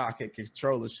I thought I could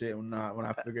control the shit. When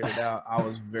I figured it out, I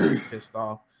was very pissed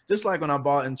off. Just like when I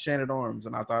bought Enchanted Arms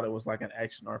and I thought it was like an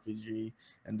action RPG,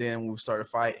 and then we started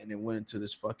fighting and went into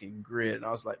this fucking grid, and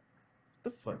I was like,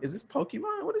 "What the fuck is this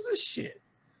Pokemon? What is this shit?"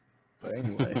 But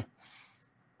anyway,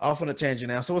 off on a tangent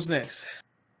now. So what's next?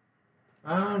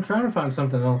 I'm trying to find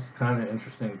something else kind of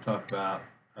interesting to talk about.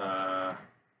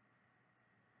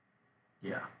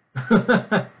 Yeah.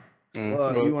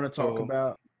 Well, you want to talk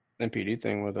about NPD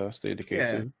thing with State of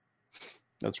Decay 2?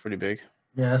 That's pretty big.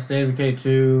 Yeah, State of Decay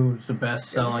 2 is the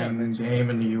best-selling game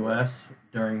in the U.S.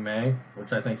 during May,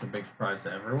 which I think is a big surprise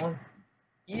to everyone.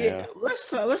 Yeah, let's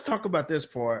talk about this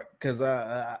part because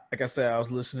like I said, I was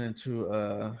listening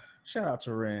to shout out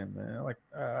to Rand, man.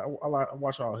 I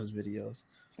watch all his videos.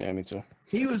 Yeah, me too.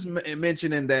 He was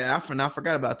mentioning that I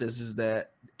forgot about this is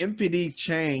that MPD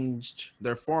changed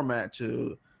their format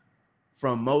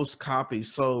from most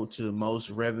copies sold to most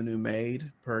revenue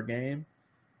made per game.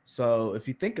 So if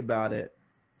you think about it,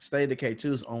 State of Decay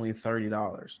 2 is only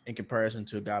 $30 in comparison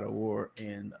to God of War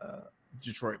and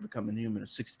Detroit Becoming Human,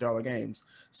 $60 games.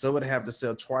 So it would have to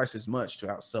sell twice as much to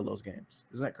outsell those games.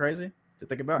 Isn't that crazy to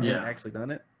think about? Yeah, and actually done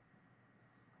it.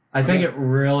 I think it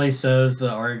really shows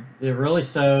it really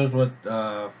shows what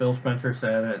Phil Spencer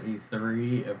said at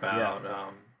E3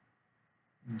 about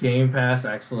Game Pass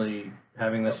actually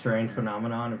having this strange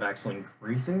phenomenon of actually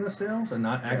increasing the sales and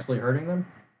not actually hurting them.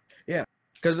 Yeah,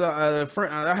 because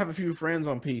I have a few friends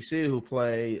on PC who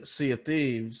play Sea of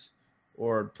Thieves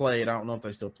or played. I don't know if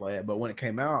they still play it, but when it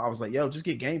came out, I was like, "Yo, just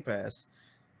get Game Pass."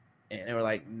 And they were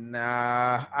like,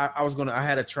 "Nah, I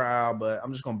had a trial, but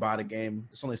I'm just gonna buy the game.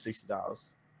 It's only $60."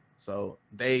 So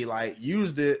they like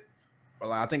used it,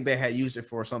 or I think they had used it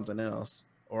for something else,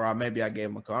 or maybe I gave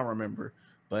them a call. I don't remember,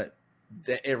 but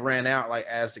it ran out like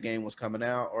as the game was coming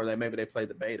out, or maybe they played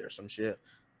the beta or some shit.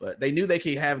 But they knew they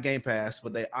could have Game Pass,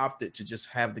 but they opted to just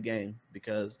have the game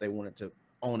because they wanted to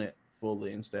own it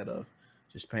fully instead of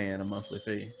just paying a monthly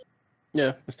fee.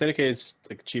 Yeah, the State of Decay is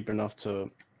like cheap enough to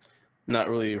not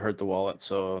really hurt the wallet,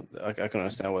 so I can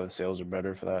understand why the sales are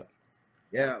better for that.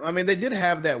 Yeah, I mean they did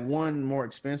have that one more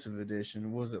expensive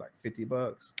edition. What was it like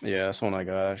 $50? Yeah, that's one I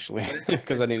got actually But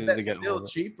because I needed to that's get all still of it.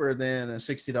 cheaper than a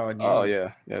 $60 Oh game.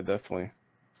 yeah, yeah, definitely.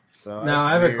 So Now that's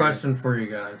I have a weird. question for you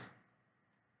guys.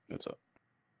 What's up?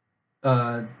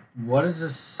 What does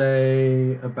this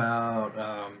say about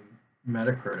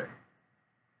Metacritic?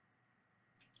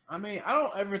 I mean, I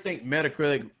don't ever think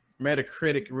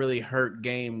Metacritic really hurt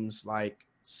games like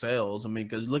sales. I mean,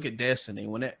 because look at Destiny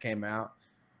when that came out,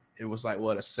 it was like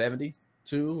what, a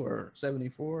 72 or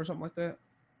 74 or something like that.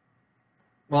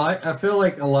 Well, I feel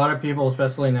like a lot of people,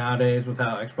 especially nowadays, with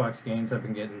how Xbox games have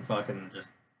been getting fucking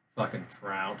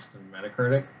trounced in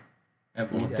Metacritic,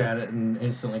 have looked Yeah. at it and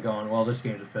instantly gone, "Well, this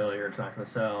game's a failure. It's not going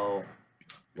to sell."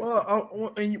 Well,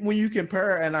 when you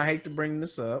compare, and I hate to bring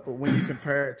this up, but when you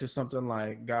compare it to something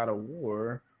like God of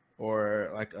War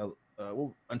or like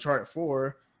Uncharted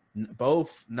 4,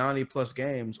 both 90 plus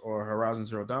games, or Horizon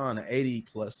Zero Dawn, an 80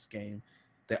 plus game,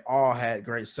 they all had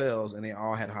great sales and they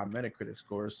all had high Metacritic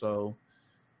scores. So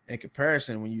in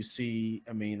comparison, when you see,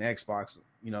 I mean, Xbox,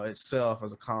 itself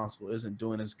as a console isn't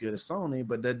doing as good as Sony,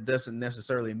 but that doesn't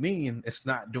necessarily mean it's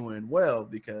not doing well,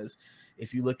 because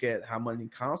if you look at how many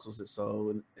consoles it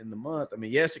sold in the month, I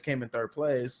mean, yes, it came in third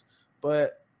place,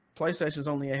 but PlayStation's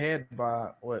only ahead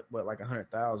by what like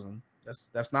 100,000.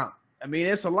 That's not. I mean,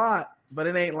 it's a lot, but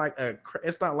it ain't like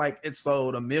it's not like it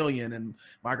sold 1 million and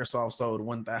Microsoft sold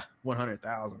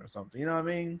 100,000 or something. You know what I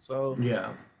mean? So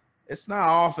Yeah, it's not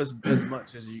off as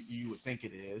much as you would think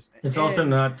it is. it's also And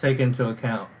not taken into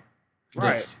account the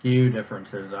right, SKU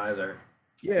differences either.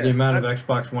 The yeah, amount of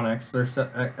Xbox One X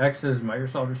X's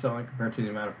Microsoft are selling compared to the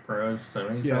amount of Pros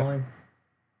Sony's yeah, selling.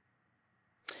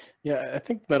 Yeah, I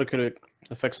think Metacritic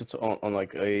affects it on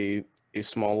like a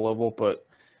small level, but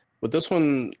with this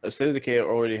one, State of Decay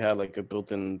already had like a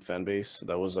built-in fan base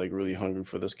that was like really hungry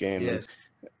for this game, and yes,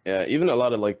 yeah, even a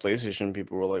lot of like PlayStation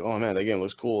people were like, "Oh man, that game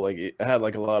looks cool." Like it had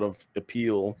like a lot of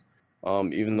appeal,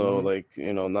 even though mhm, like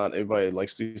not everybody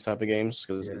likes these type of games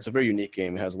because yeah, it's a very unique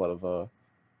game. It has a lot of different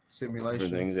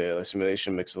simulation, things. Yeah, like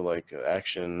simulation mix of like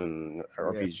action and yeah,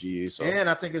 RPG. So and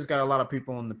I think it's got a lot of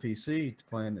people on the PC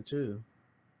playing it too.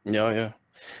 yeah, yeah.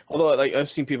 Although like I've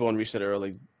seen people on Reset Era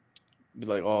like be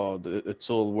like, "Oh, it's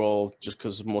sold well just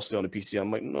because mostly on the PC."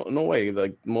 I'm like, no, no way.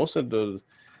 Like most of the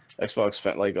Xbox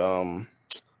fan, like I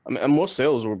mean, and most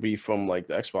sales will be from like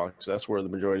the Xbox. That's where the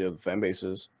majority of the fan base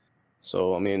is.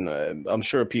 So I mean, I'm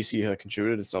sure PC had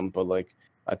contributed to some, but like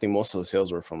I think most of the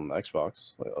sales were from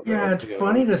Xbox. Yeah, it's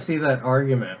funny to see that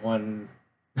argument when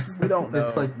We don't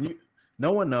it's like, know.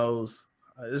 No one knows.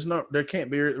 There can't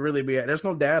be really be. There's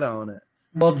no data on it.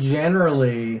 well,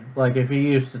 generally, like if you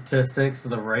use statistics,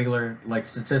 the regular like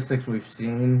statistics we've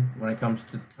seen when it comes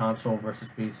to console versus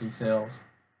PC sales.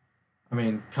 I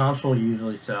mean, console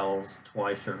usually sells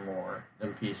twice or more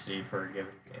than PC for a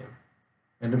given game,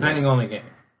 and Yeah. depending on the game,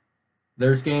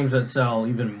 there's games that sell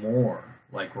even more,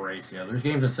 like ratio. There's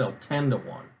games that sell 10 to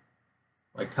 1.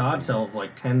 Like COD sells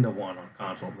like 10 to 1 on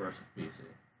console versus PC,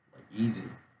 like easy.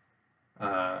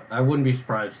 I wouldn't be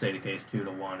surprised if State of Case 2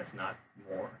 to 1, if not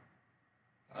more.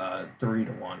 3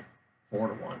 to 1, 4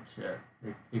 to 1. Shit,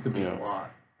 it could be a Yeah.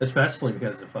 lot, especially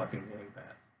because of fucking Game Pass.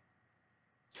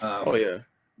 Oh yeah,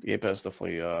 the Game Pass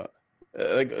definitely.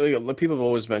 Like people have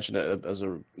always mentioned it as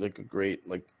a like a great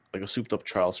like a souped up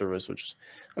trial service, which is,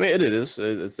 I mean, it is.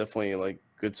 It's definitely like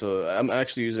good to. I'm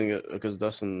actually using it because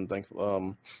Dustin, thanks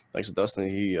to Dustin,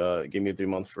 he gave me a 3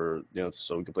 month for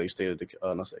so we could play State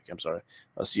of not State, I'm sorry,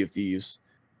 Sea of Thieves,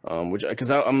 which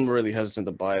because I'm really hesitant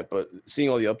to buy it, but seeing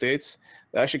all the updates,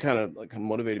 it actually kind of like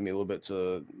motivated me a little bit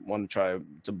to want to try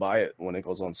to buy it when it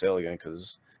goes on sale again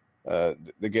because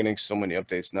they're getting so many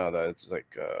updates now that it's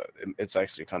like it's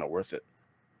actually kind of worth it.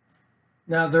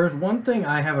 Now, there's one thing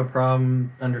I have a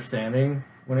problem understanding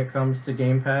when it comes to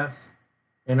Game Pass,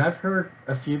 and I've heard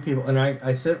a few people, and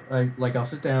I'll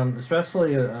sit down,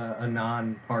 especially a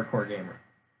non-hardcore gamer,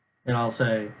 and I'll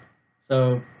say,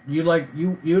 so you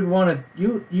would want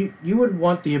you would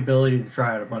want the ability to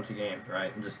try out a bunch of games,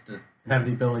 right? And just to have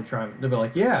the ability to try them. They'll be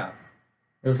like, yeah.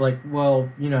 It was like, well,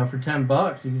 for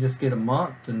 $10, you can just get a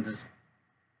month and just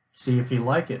see if you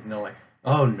like it. And they're like,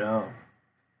 oh no.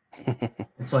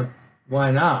 It's like, why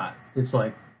not? It's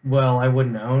like, well, I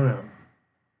wouldn't own them.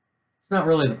 It's not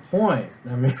really the point.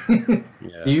 I mean,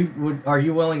 Yeah. are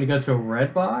you willing to go to a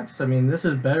red box? I mean, this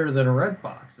is better than a red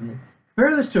box. I mean,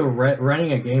 compare this to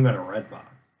renting a game at a red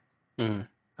box. Mhm.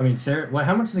 I mean, Sarah,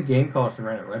 how much does a game cost to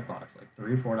rent at Redbox? Like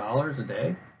 $3 or $4 a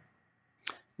day?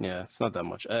 Yeah, it's not that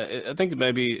much. I think it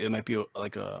might be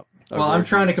like a Well, I'm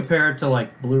trying to version. compare it to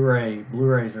like Blu-ray.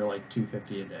 Blu-rays are like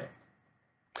 $250 a day.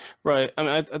 Right. I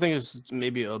mean, I think it's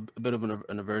maybe a bit of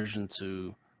an aversion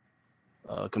to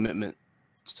commitment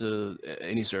to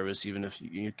any service, even if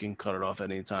you can cut it off at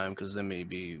any time, because they may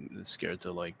be scared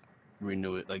to like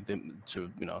renew it, like they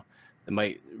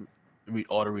might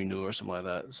auto renew or something like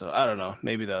that. So I don't know.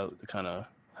 Maybe that kind of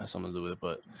has something to do with it,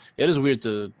 but it is weird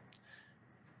to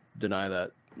deny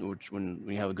that, which when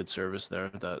you have a good service there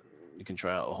that you can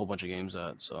try out a whole bunch of games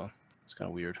at. So it's kind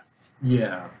of weird.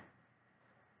 Yeah.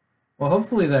 Well,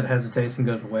 hopefully that hesitation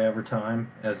goes away over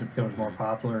time as it becomes more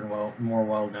popular and more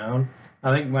well known.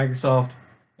 I think Microsoft,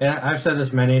 and I've said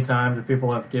this many times, and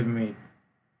people have given me,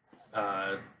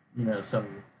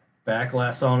 some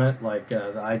backlash on it, like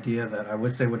the idea that I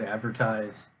wish they would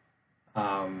advertise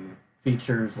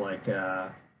features like,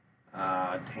 damn,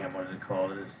 what is it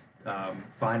called? It's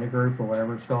Find a Group or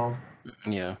whatever it's called.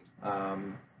 Yeah.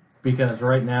 Because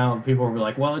right now people will be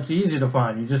like, well, it's easy to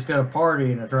find. You just got a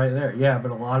party and it's right there. Yeah, but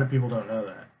a lot of people don't know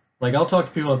that. Like, I'll talk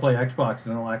to people that play Xbox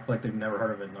and they'll act like they've never heard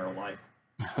of it in their life.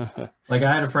 Like,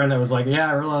 I had a friend that was like, yeah,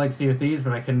 I really like Sea of Thieves,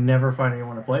 but I can never find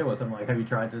anyone to play with. I'm like, have you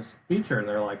tried this feature? And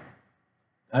they're like,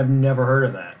 I've never heard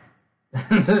of that.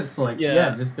 It's like,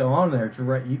 yeah, just go on there. It's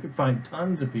right. You could find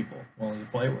tons of people willing to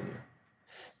play with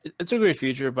you. It's a great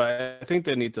feature, but I think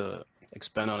they need to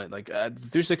expand on it. Like the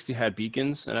 360 had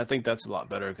beacons, and I think that's a lot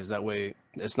better because that way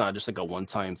it's not just like a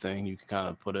one-time thing. You can kind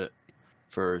of put it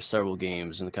for several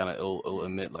games, and kind of it'll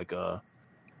emit like a,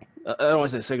 I don't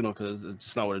want to say signal because it's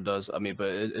just not what it does. I mean, but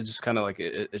it just kind of like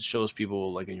it shows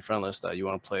people like in your friend list that you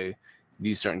want to play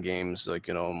these certain games, like,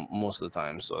 you know, most of the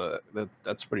time. So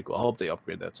that's pretty cool. I hope they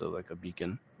upgrade that to like a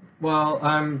beacon. Well,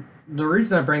 the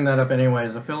reason I bring that up anyway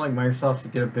is I feel like Microsoft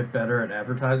should get a bit better at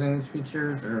advertising these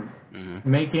features or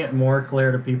making it more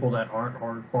clear to people that aren't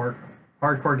hardcore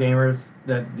gamers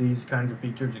that these kinds of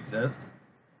features exist.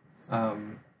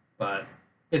 But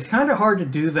it's kind of hard to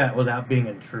do that without being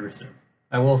intrusive.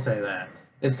 I will say that.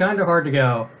 It's kind of hard to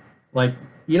go, like,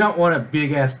 you don't want a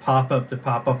big-ass pop-up to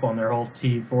pop up on their whole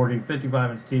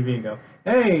 55-inch TV and go,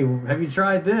 hey, have you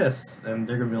tried this? And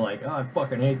they're going to be like, oh, I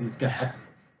fucking hate these guys.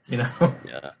 You know?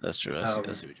 Yeah, that's true. I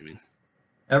see what you mean.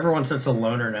 Everyone's such a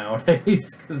loner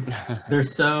nowadays because they're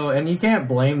so, and you can't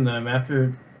blame them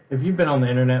if you've been on the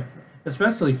internet,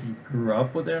 especially if you grew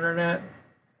up with the internet,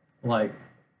 like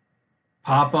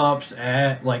pop-ups,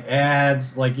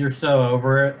 ads, like you're so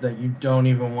over it that you don't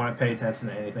even want to pay attention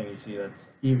to anything you see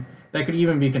that could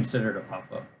even be considered a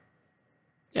pop-up.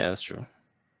 Yeah, that's true.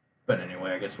 But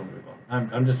anyway, I guess we'll move on.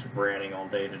 I'm just ranting all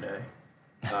day today.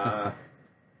 And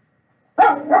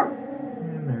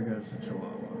there goes the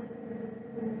Chihuahua.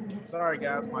 Sorry,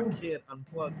 guys, my kid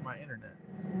unplugged my internet.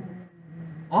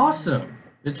 Awesome.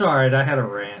 It's all right. I had a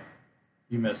rant.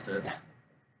 You missed it.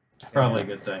 Probably a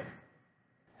good thing.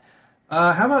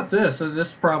 How about this? So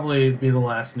this probably be the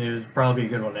last news. Probably a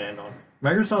good one to end on.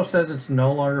 Microsoft says it's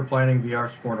no longer planning VR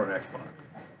support on Xbox.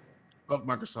 Fuck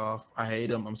Microsoft. I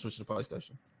hate them. I'm switching to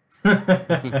PlayStation.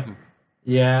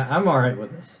 Yeah, I'm all right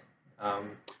with this.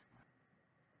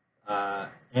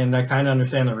 And I kind of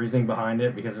understand the reasoning behind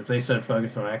it because if they said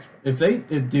focus on if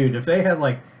they had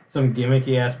like some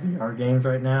gimmicky ass VR games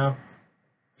right now,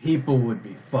 people would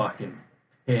be fucking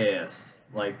pissed.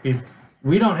 Like,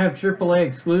 we don't have AAA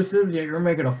exclusives yet. You're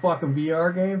making a fucking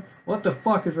VR game. What the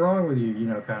fuck is wrong with you? You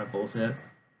know, kind of bullshit.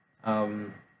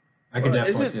 I could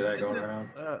definitely see that going around.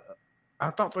 I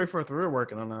thought 343 were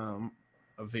working on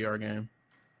a VR game.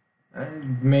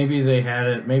 Maybe they had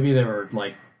it. Maybe they were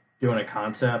like doing a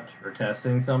concept or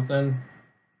testing something.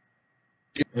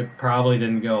 It probably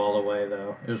didn't go all the way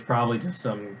though. It was probably just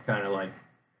some kind of like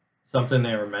something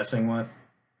they were messing with.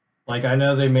 Like, I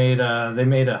know they made a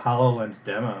HoloLens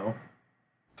demo.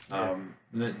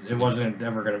 It wasn't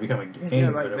ever going to become a game. Yeah,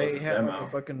 like but they had like a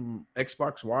fucking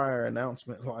Xbox Wire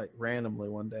announcement like randomly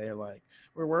one day, like,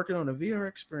 we're working on a VR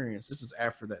experience. This was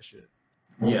after that shit.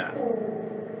 Yeah.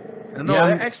 No,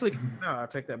 it actually came out. I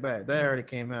take that back. That already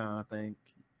came out, I think.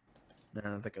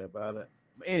 Now I'm thinking about it.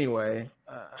 But anyway,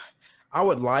 I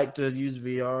would like to use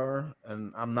VR,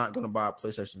 and I'm not going to buy a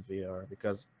PlayStation VR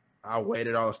because I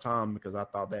waited all this time because I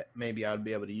thought that maybe I'd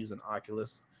be able to use an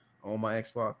Oculus on my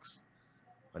Xbox.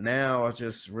 But now I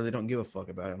just really don't give a fuck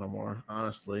about it no more,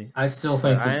 honestly. I still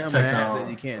think I am mad that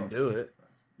you can't do it.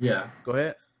 Yeah. Go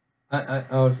ahead. I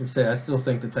was going to say, I still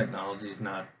think the technology is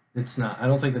not. It's not. I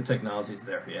don't think the technology is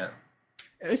there yet.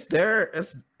 It's there.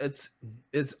 It's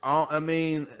all. I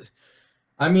mean,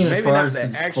 maybe as far as the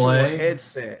actual display,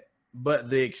 headset, but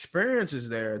the experience is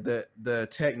there. The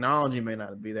technology may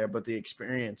not be there, but the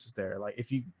experience is there. Like,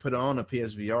 if you put on a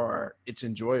PSVR, it's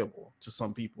enjoyable to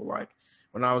some people. Like,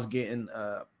 when I was getting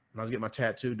my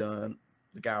tattoo done,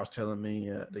 the guy was telling me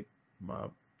my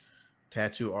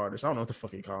tattoo artist. I don't know what the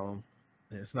fuck you call him.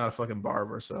 It's not a fucking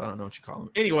barber, so I don't know what you call him.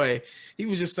 Anyway, he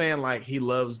was just saying like he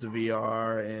loves the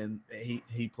VR and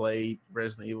he played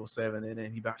Resident Evil 7 in it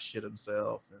and he about shit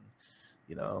himself and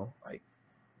like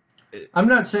I'm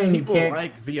not saying you people can't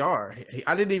like VR.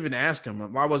 I didn't even ask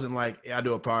him. I wasn't like, hey, I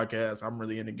do a podcast. I'm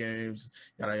really into games.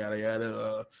 Yada yada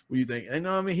yada. What do you think? And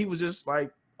I mean, he was just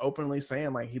like openly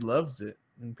saying like he loves it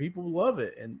and people love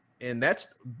it, and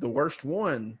that's the worst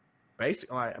one.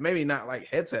 Basically, like maybe not like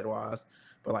headset wise,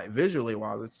 but like visually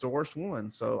wise, it's the worst one.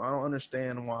 So I don't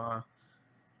understand why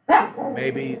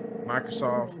maybe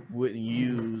Microsoft wouldn't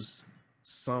use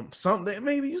something.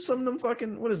 Maybe use some of them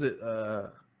fucking what is it?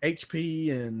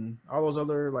 HP and all those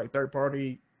other like third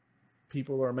party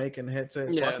people are making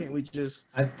headsets. Yeah. Why can't we just?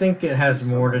 I think it has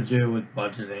more to do with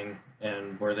budgeting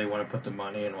and where they want to put the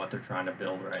money and what they're trying to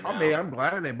build right now. I mean, I'm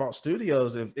glad they bought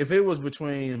studios. If it was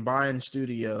between buying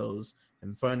studios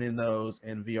and funding those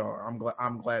in VR,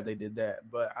 I'm glad they did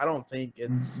that. But I don't think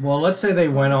it's Well, let's say they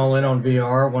went all in on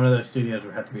VR. One of those studios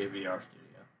would have to be a VR studio.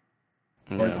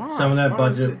 Yeah. Like some of that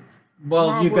budget.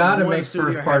 Well, you got to make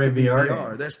first party VR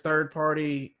games. There's third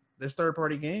party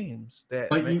games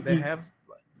that have.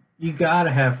 You got to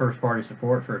have first party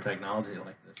support for a technology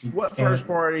like this. What first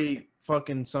party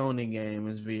fucking Sony game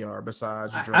is VR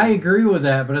besides? I agree with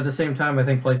that, but at the same time, I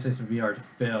think PlayStation VR is a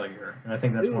failure, and I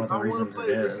think that's one of the reasons it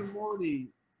is. Rick and Morty.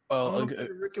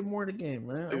 Rick and Morty game,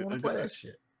 man. I want to play that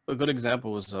shit. A good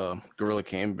example was Gorilla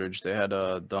Cambridge. They had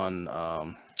done.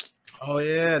 Oh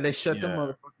yeah, they shut them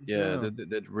motherfuckers down. down. They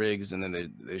did rigs, and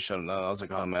then they shut them down. I was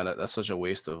like, oh man, that's such a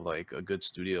waste of like a good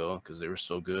studio because they were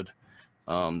so good.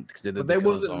 Because they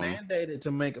wasn't mandated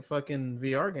to make a fucking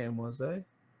VR game, was they?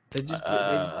 They just.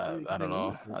 I don't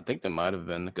know. I think they might have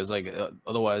been because like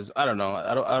otherwise, I don't know.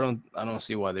 I don't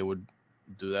see why they would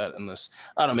do that unless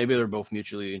I don't know. Maybe they're both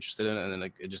mutually interested in it, and then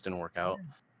like it just didn't work out.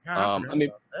 I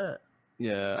mean,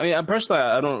 yeah. I mean, personally,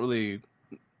 I don't really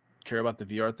care about the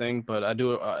VR thing, but I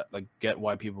do like get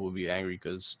why people would be angry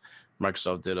because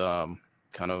Microsoft did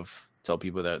kind of tell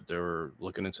people that they were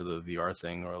looking into the VR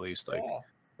thing, or at least like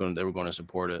they were going to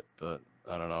support it. But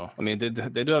I don't know. I mean, they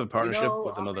do have a partnership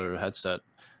with another headset.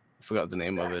 I forgot what the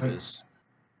name of it is.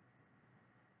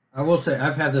 I will say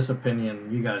I've had this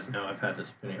opinion. You guys know I've had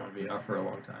this opinion on VR for a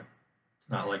long time.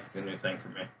 It's not like a new thing for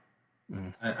me.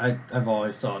 I've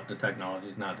always thought the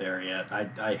technology's not there yet.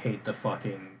 I hate the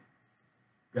fucking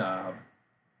what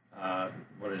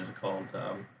is it called?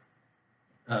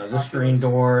 The screen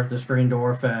door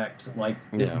effect. Like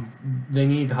they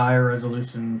need higher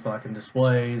resolution fucking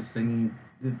displays.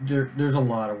 There's a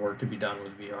lot of work to be done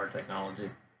with VR technology.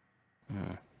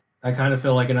 I kind of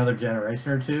feel like another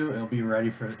generation or two, it'll be ready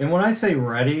for. And when I say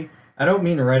ready, I don't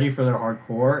mean ready for the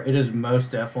hardcore. It is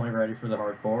most definitely ready for the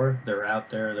hardcore. They're out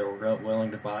there. They're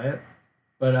willing to buy it.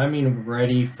 But I mean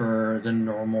ready for the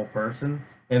normal person.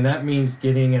 And that means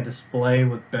getting a display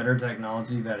with better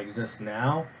technology that exists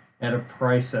now at a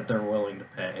price that they're willing to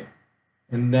pay.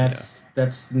 And that's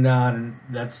not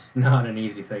an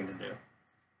easy thing to do.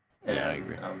 And, I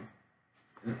agree.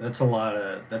 That's a lot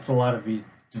of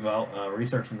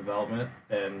research and development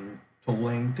and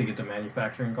tooling to get the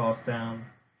manufacturing costs down.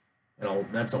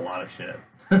 That's a lot of shit.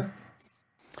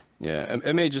 Yeah,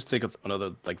 it may just take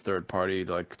another like third party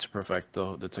like to perfect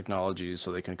the technology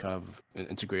so they can kind of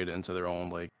integrate it into their own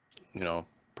like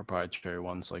proprietary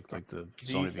ones like the Do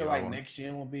Sony you feel VR like one. next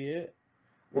gen will be it?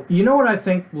 Well, you know what I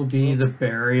think will be the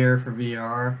barrier for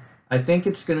VR? I think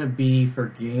it's going to be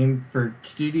for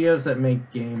studios that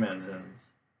make game engines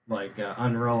like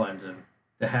Unreal Engine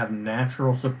to have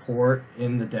natural support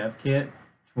in the dev kit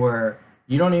where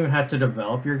you don't even have to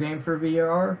develop your game for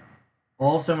VR.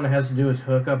 All someone has to do is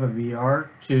hook up a VR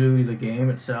to the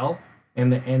game itself,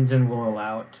 and the engine will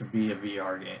allow it to be a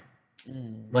VR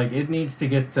game. Like, it needs to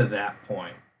get to that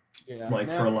point. Yeah, like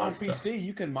for a lot of PC, stuff.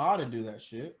 you can mod and do that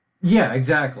shit. Yeah,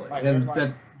 exactly. Like, and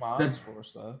mods for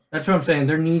stuff. That's what I'm saying.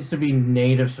 There needs to be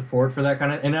native support for that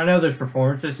kind of. And I know there's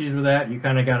performance issues with that. You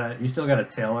still gotta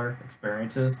tailor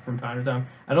experiences from time to time.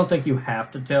 I don't think you have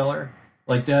to tailor.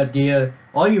 Like the idea,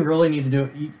 all you really need to do,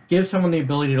 you give someone the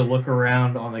ability to look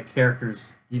around on the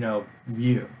character's,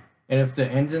 view. And if the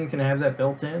engine can have that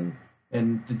built in,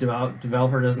 and the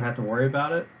developer doesn't have to worry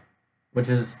about it, which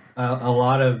is a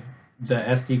lot of the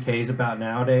SDKs about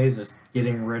nowadays, is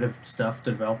getting rid of stuff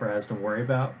the developer has to worry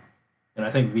about. And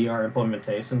I think VR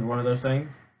implementation is one of those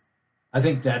things. I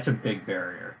think that's a big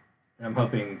barrier, and I'm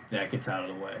hoping that gets out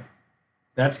of the way.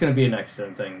 That's going to be a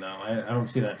next-gen thing, though. I don't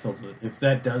see that if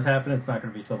that does happen, it's not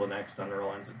going to be till the next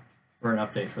Unreal Engine, or an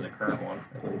update for the current one,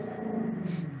 at least.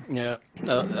 Yeah, I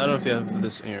don't know if you have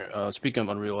this in your, speaking of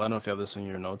Unreal, I don't know if you have this in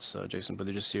your notes, Jason, but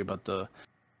did you see about the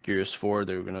Gears 4,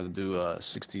 they were gonna do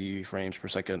 60 frames per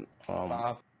second.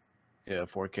 Yeah,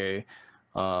 4K.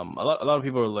 A lot of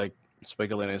people are like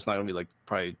speculating it's not gonna be like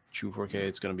probably true 4K.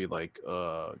 It's gonna be like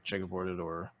checkerboarded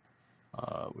or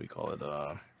what do you call it?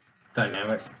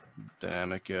 Dynamic.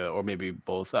 Dynamic, yeah, or maybe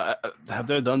both. Have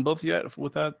they done both yet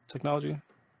with that technology?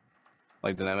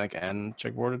 Like dynamic and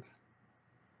checkerboarded?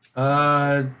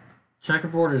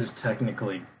 Checkerboard is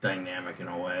technically dynamic in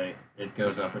a way. It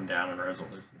goes up and down in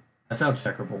resolution. That's how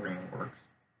checkerboarding works.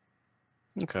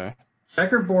 Okay.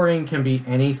 Checkerboarding can be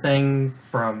anything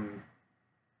from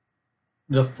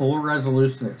the full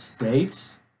resolution it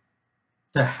states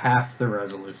to half the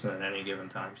resolution at any given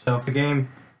time. So if a game,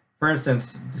 for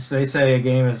instance, they say a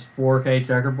game is 4K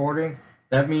checkerboarding,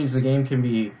 that means the game can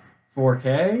be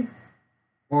 4K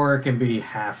or it can be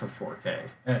half of 4K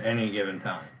at any given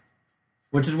time.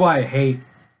 Which is why I hate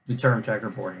the term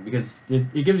checkerboarding, because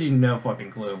it gives you no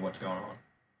fucking clue of what's going on.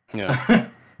 Yeah.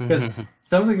 Because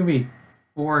something can be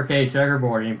 4K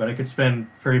checkerboarding, but it could spend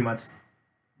pretty much.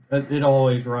 It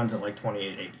always runs at like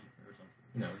 2880 or something.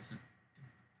 You know,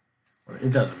 it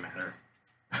doesn't matter.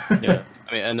 Yeah,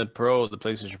 I mean, and the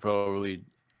PlayStation Pro really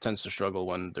tends to struggle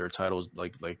when their titles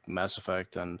like Mass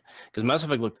Effect, and because Mass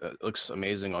Effect looks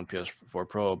amazing on PS4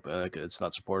 Pro, but it's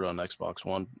not supported on Xbox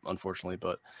One, unfortunately.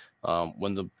 But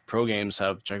when the Pro games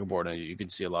have checkerboard, and you can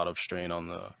see a lot of strain on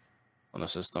the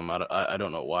system. I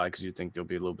don't know why, because you think they'll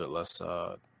be a little bit less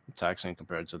taxing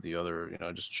compared to the other,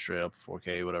 just straight up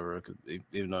 4K, whatever.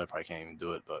 Even though I probably can't even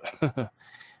do it, but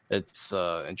it's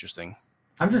interesting.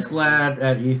 I'm just glad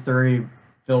at E3,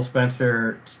 Phil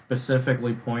Spencer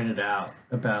specifically pointed out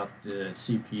about the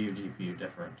CPU GPU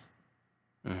difference,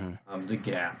 the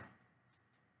gap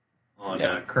on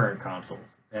current consoles,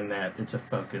 and that it's a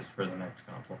focus for the next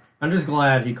console. I'm just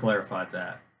glad he clarified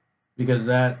that, because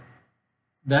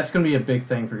that's going to be a big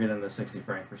thing for getting the 60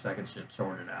 frames per second shit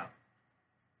sorted out.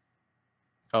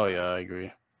 Oh yeah, I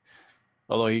agree.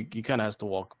 Although he kind of has to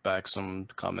walk back some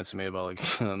comments he made about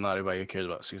like not everybody cares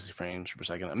about 60 frames per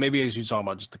second. Maybe he's talking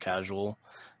about just the casual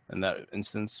in that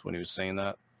instance when he was saying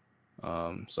that.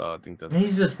 So I think that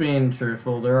he's just being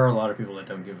truthful. There are a lot of people that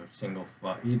don't give a single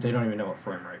fuck. They don't even know what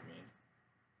frame rate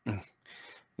means.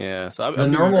 Yeah, so the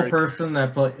normal person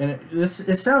that play, and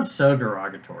it sounds so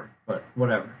derogatory, but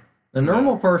whatever. The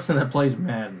normal person that plays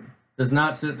Madden does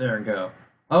not sit there and go,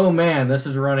 "Oh man, this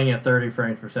is running at 30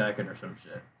 frames per second or some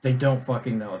shit." They don't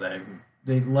fucking know that.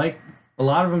 A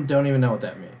lot of them don't even know what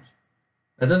that means.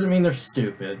 That doesn't mean they're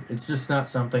stupid. It's just not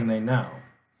something they know.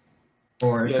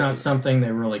 Or it's not something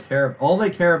they really care about. All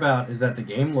they care about is that the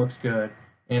game looks good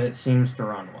and it seems to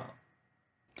run well.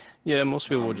 Yeah, most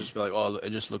people will just be like, "Oh,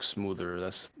 it just looks smoother."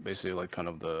 That's basically like kind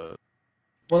of the...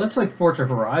 Well, that's like Forza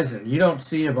Horizon. You don't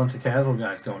see a bunch of casual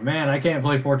guys going, "Man, I can't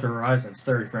play Forza Horizon. It's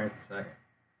 30 frames per second."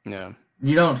 Yeah.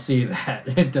 You don't see that.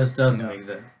 It just doesn't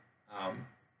exist.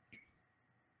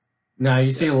 Now,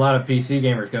 you see a lot of PC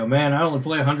gamers go, "Man, I only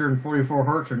play 144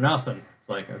 hertz or nothing." It's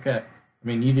like, okay. I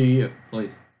mean, you do you,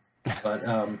 please. But,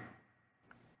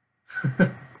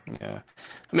 yeah.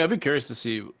 I mean, I'd be curious to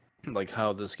see, like,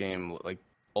 how this game, like,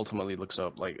 ultimately looks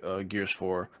up, like, Gears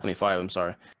 5, I'm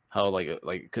sorry. How, like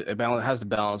it has to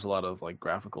balance a lot of, like,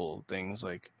 graphical things,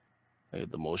 like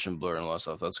the motion blur and all that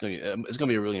stuff. It's gonna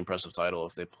be a really impressive title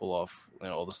if they pull off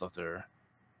all the stuff they're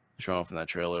showing off in that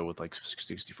trailer with like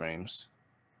 60 frames.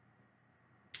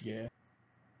 Yeah,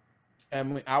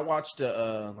 and I watched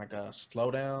like a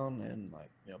slowdown and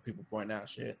like people pointing out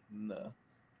shit in the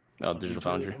Digital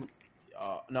Foundry.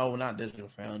 No, not Digital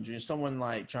Foundry. Someone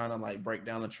like trying to like break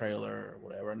down the trailer or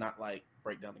whatever, not like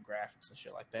break down the graphics and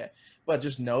shit like that, but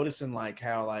just noticing like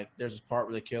how like there's this part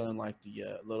where they're killing like the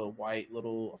I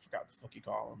forgot the fuck you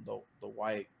call them, the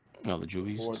white. Oh, the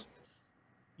Juvies.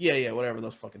 Yeah, whatever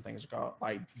those fucking things are called.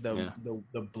 Like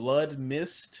the blood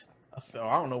mist. I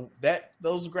don't know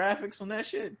those graphics on that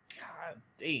shit. God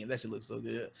damn, that shit looks so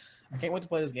good. I can't wait to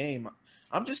play this game.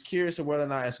 I'm just curious of whether or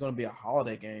not it's going to be a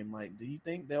holiday game. Like, do you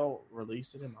think they'll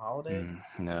release it in the holiday?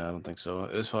 No, I don't think so.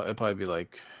 It'll probably be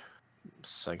like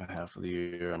second half of the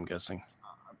year, I'm guessing.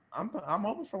 I'm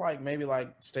hoping for like maybe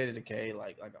like State of Decay,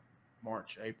 like a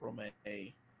March, April,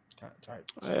 May kind of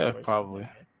type situation. Yeah, probably.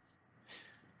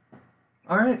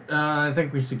 All right, I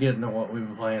think we should get into what we've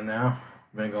been playing now.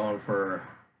 Been going for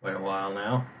quite a while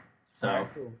now. So, right,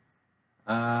 cool.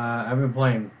 I've been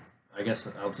playing. I guess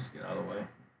I'll just get out of the way.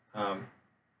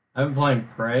 I've been playing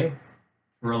Prey. It's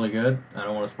really good. I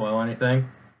don't want to spoil anything.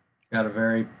 Got a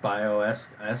very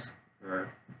Bioshock-esque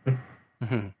or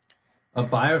a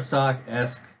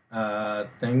Bioshock-esque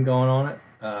thing going on it.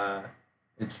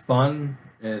 It's fun.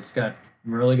 It's got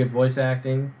really good voice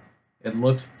acting. It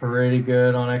looks pretty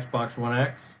good on Xbox One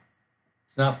X.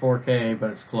 It's not 4K, but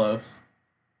it's close.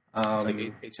 It's like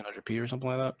 1800p or something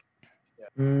like that.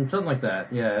 Something like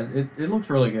that. Yeah, it looks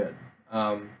really good.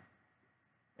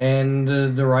 And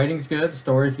the writing's good, the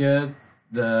story's good,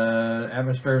 the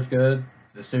atmosphere's good,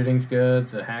 the shooting's good,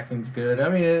 the hacking's good. I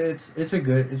mean, it's a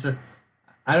good. It's a.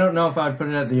 I don't know if I'd put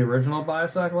it at the original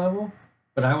Bioshock level,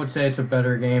 but I would say it's a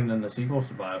better game than the sequels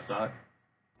to Bioshock.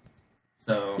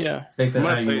 So Yeah, take that from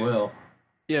what how I you played, will.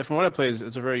 yeah, from what I played,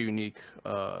 it's a very unique.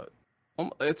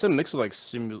 It's a mix of like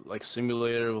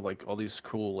simulator with like all these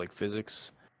cool like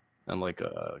physics and like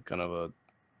kind of a It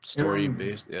story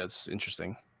based. Yeah, it's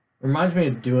interesting. reminds me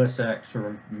of Deus Ex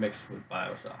mixed with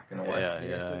Bioshock in a way.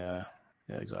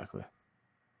 Yeah, exactly.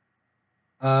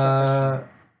 Uh,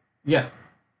 yeah.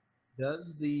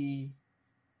 Does the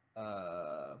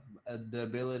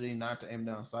ability not to aim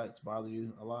down sights bother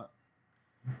you a lot?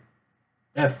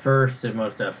 At first, it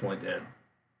most definitely did.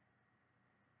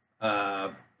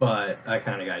 But I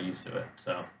kind of got used to it.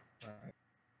 So,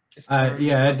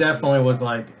 yeah, it definitely was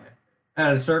like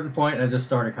at a certain point, I just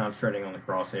started concentrating on the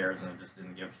crosshairs and I just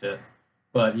didn't give a shit.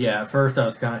 But yeah, at first I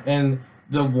was kind of, and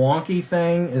the wonky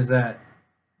thing is that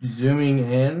zooming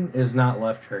in is not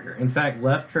left trigger. In fact,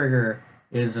 left trigger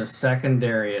is a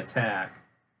secondary attack,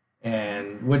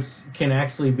 and which can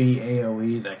actually be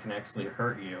AOE that can actually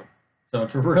hurt you. So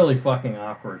it's really fucking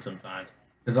awkward sometimes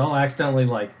because I'll accidentally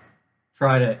like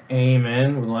try to aim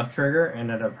in with left trigger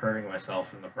and end up hurting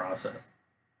myself in the process,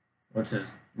 which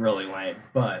is really lame.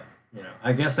 But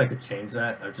I guess I could change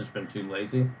that. I've just been too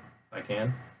lazy. If I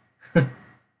can.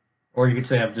 Or you could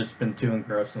say I've just been too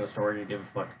engrossed in the story to give a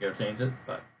fuck to go change it.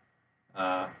 But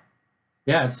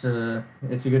yeah, it's a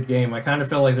good game. I kind of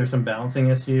feel like there's some balancing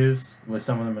issues with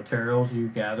some of the materials you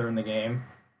gather in the game.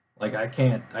 Like I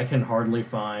can hardly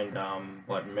find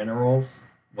minerals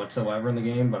whatsoever in the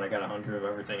game, but I got 100 of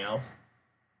everything else.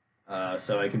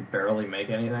 So I can barely make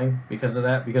anything because of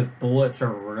that. Because bullets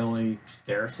are really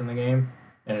scarce in the game,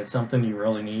 and it's something you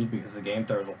really need because the game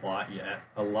throws a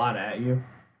lot at you.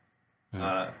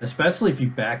 Especially if you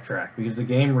backtrack, because the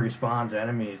game respawns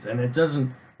enemies, and it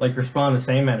doesn't like respawn the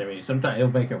same enemies. Sometimes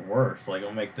it'll make it worse. Like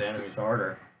it'll make the enemies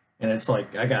harder, and it's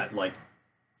like I got like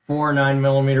 4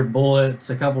 9mm bullets,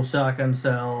 a couple shotgun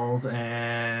cells,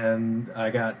 and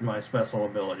I got my special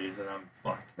abilities, and I'm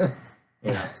fucked.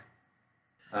 you know.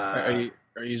 Are you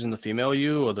using the female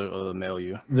you or the male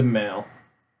you? The male.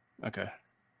 Okay.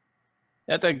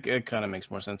 Yeah, I think it kind of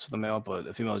makes more sense for the male, but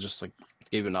the female just like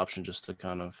gave an option just to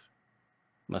kind of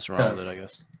mess around with it, I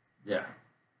guess. Yeah.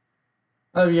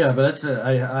 Oh yeah, but that's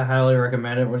I highly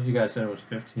recommend it. What did you guys say? It was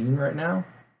 15 right now.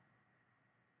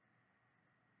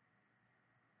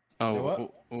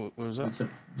 Oh, what was that?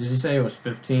 Did you say it was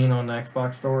 15 on the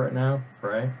Xbox store right now?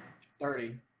 Prey.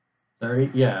 30.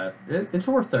 30? Yeah, it's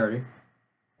worth 30.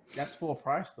 That's full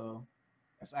price though.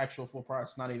 That's actual full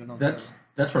price, not even on That's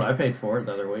what I paid for it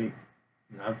the other week.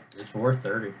 It's worth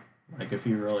 30. Like if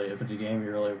it's a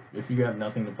game if you have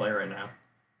nothing to play right now.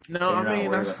 No, I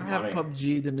mean I have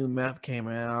PUBG. The new map came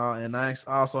out, and I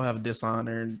also have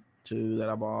Dishonored 2 that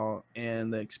I bought,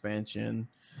 and the expansion.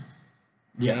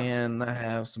 Yeah, and I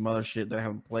have some other shit that I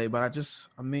haven't played, but I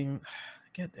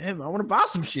damn, I want to buy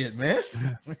some shit, man.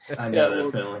 I know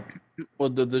that feeling. Well,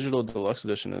 the digital deluxe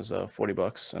edition is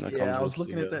 $40, and it comes. I was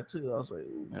looking at that too. I was like,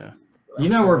 ooh.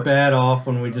 Yeah. We're bad off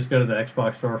when we just go to the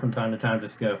Xbox store from time to time.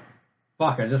 Just go,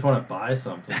 fuck! I just want to buy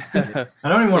something. I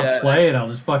don't even want to play it. I'll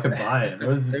just fucking buy it.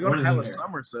 They're gonna have a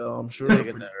summer sale. I'm sure. I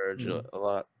get that urge a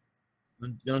lot.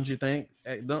 Don't you think?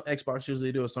 Don't Xbox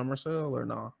usually do a summer sale or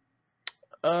no?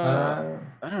 I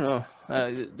don't know.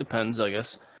 It depends, I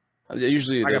guess.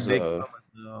 Usually there's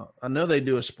I know they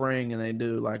do a spring and they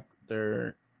do like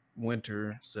their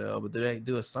winter sale, but do they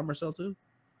do a summer sale too?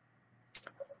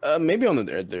 Maybe on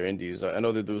their indies. I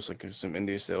know they do like some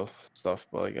indie sale stuff,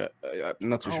 but like I'm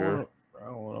not too sure. I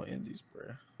don't want no indies,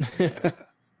 bro.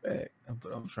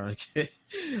 But I'm trying to get.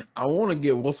 I want to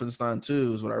get Wolfenstein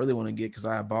 2 is what I really want to get because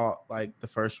I bought like the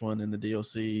first one in the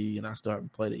DLC and I still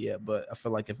haven't played it yet. But I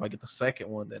feel like if I get the second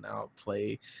one, then I'll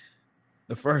play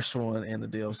the first one and the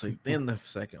DLC, then the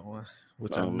second one,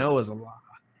 which I know is a lie.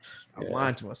 I'm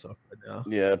lying to myself right now.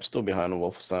 Yeah, I'm still behind on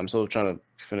Wolfenstein. I'm still trying to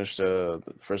finish the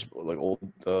first like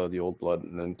the old blood,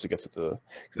 and then to get to the.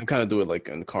 I'm kind of do it like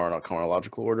in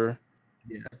chronological order.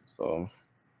 Yeah. So.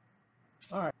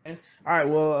 All right.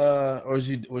 Well, was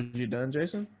you done,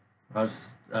 Jason? I was.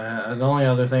 The only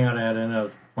other thing I'd add in, I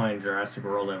was playing Jurassic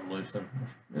World Evolution.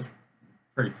 It's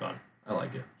pretty fun. I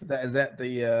like it. Is that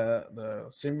the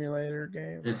simulator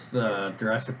game? It's the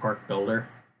Jurassic Park Builder.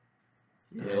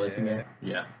 Releasing game.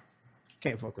 Yeah.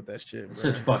 Can't fuck with that shit. It's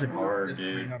just fucking hard,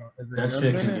 dude. That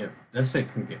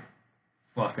shit can get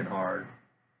fucking hard.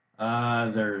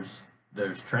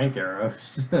 There's trank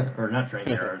arrows, or not trank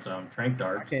arrows, trank I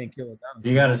darts. can't kill a dinosaur.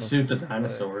 You gotta shoot the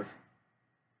dinosaurs.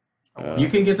 You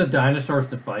can get the dinosaurs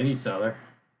to fight each other.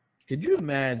 Could you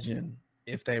imagine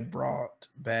if they brought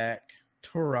back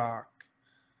Turok?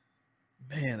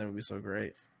 Man, that would be so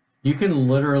great. You can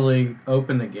literally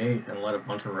open the gate and let a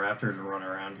bunch of raptors run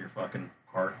around your fucking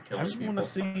park killing I just people. want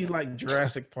to see like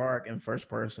Jurassic Park in first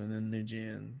person in new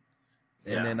gen.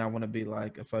 And then I want to be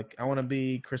like, I want to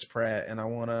be Chris Pratt, and I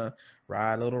want to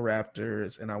ride little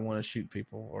raptors, and I want to shoot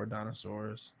people or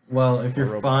dinosaurs. Well, if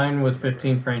you're fine with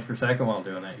 15 frames per second while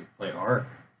doing that, you can play Ark.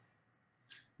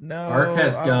 No, Ark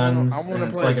has guns. I want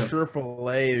to play like a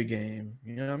AAA game.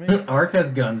 You know what I mean? Ark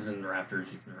has guns and raptors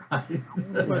you can ride.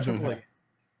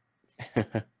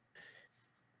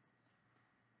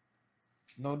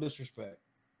 No disrespect.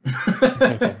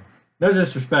 No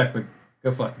disrespect, but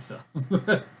go fuck yourself.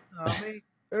 I mean,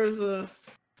 there's a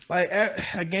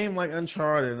game like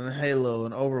Uncharted and Halo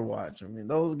and Overwatch. I mean,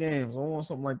 those games. I want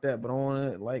something like that, but I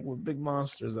want it like with big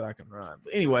monsters that I can ride.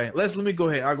 But anyway, let me go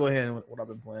ahead. I'll go ahead and what I've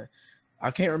been playing. I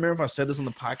can't remember if I said this on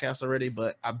the podcast already,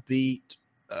 but I beat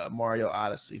Mario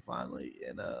Odyssey finally,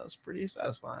 and it's pretty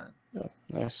satisfying. Yeah,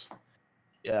 nice.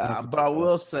 Yeah, but I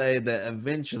will say that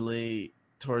eventually,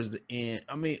 towards the end,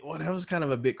 I mean, well, that was kind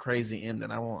of a bit crazy ending.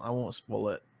 I won't spoil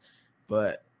it,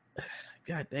 but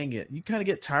God dang it, you kind of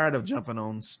get tired of jumping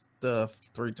on stuff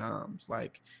 3 times.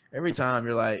 Like every time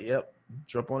you're like, "Yep,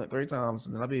 jump on it 3 times,"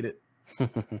 and then I beat it.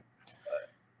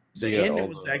 The ending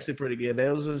was actually pretty good.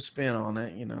 There was a spin on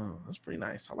it, you know. It was pretty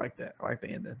nice. I like that. I like the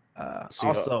ending.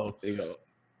 Also, all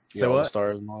the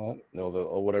stars and all that,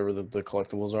 or whatever the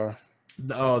collectibles are.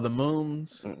 The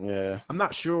moons. Yeah, I'm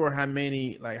not sure how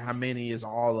many is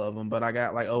all of them, but I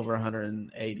got like over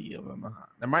 180 of them.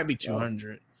 There might be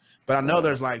 200, but I know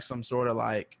there's like some sort of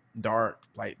like dark,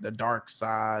 like the dark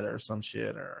side or some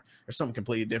shit or something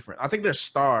completely different. I think there's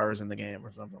stars in the game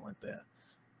or something like that.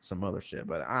 Some other shit,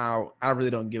 but I really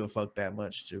don't give a fuck that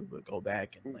much to go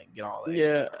back and like get all that.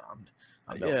 Yeah,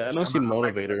 I don't see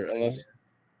motivator unless.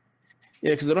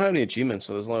 Yeah, because they don't have any achievements,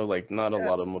 so there's not a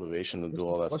lot of motivation to do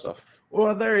all that stuff.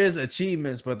 Well, there is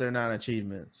achievements, but they're not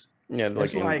achievements. Yeah,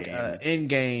 it's like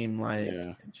in-game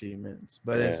achievements,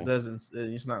 but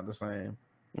it's not the same.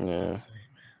 Yeah.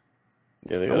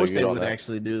 Yeah, I wish they would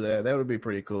actually do that. That would be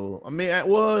pretty cool. I mean,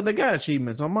 well, they got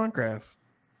achievements on Minecraft.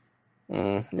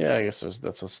 Yeah, I guess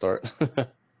that's a start.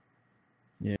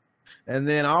 Yeah, and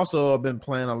then also I've been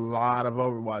playing a lot of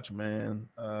Overwatch, man.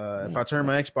 If I turn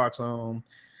my Xbox on,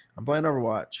 I'm playing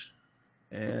Overwatch,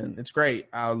 and it's great.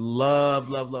 I love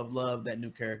that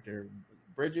new character,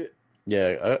 Bridget.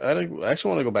 Yeah, I actually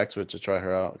want to go back to it to try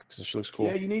her out because she looks cool.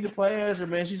 Yeah, you need to play as her,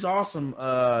 man. She's awesome.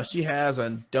 She has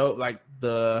a dope I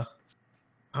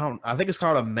think it's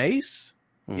called a mace.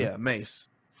 Mm-hmm. Yeah, mace.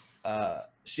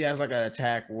 She has like an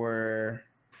attack where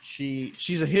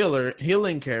she's a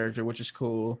healing character, which is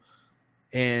cool.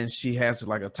 And she has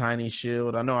like a tiny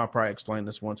shield. I know I probably explained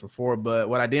this once before, but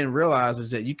what I didn't realize is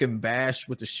that you can bash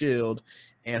with the shield,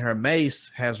 and her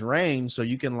mace has range, so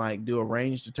you can like do a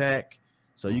ranged attack.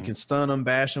 So you can stun them,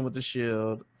 bash them with the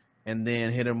shield, and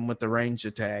then hit them with the ranged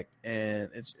attack. And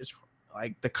it's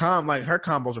like her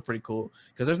combos are pretty cool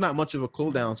because there's not much of a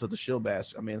cooldown to the shield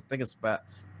bash. I mean, I think it's about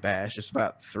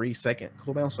 3-second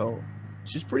cooldown. So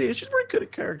she's pretty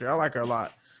good character. I like her a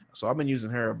lot. So I've been using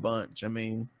her a bunch. I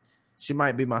mean, she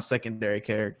might be my secondary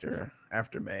character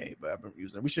after May, but I've been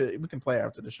using her. We can play her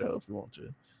after the show if you want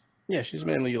to. Yeah, she's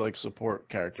mainly like support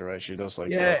character, right? She does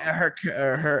like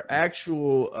her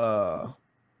actual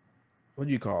what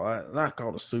do you call it? Not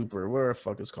called a super. Whatever the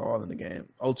fuck it's called in the game,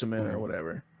 ultimate or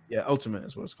whatever. Yeah, ultimate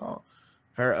is what it's called.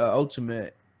 Her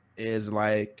ultimate is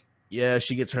like, yeah,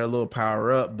 she gets her little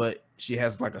power up, but she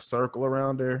has like a circle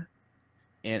around her,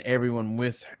 and everyone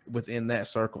within that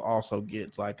circle also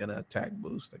gets like an attack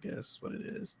boost. I guess is what it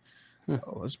is.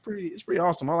 So it's pretty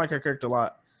awesome. I like her character a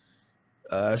lot.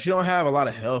 She don't have a lot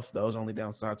of health though. It's only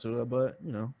downside to it, but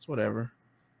you know, it's whatever.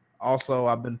 Also,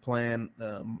 I've been playing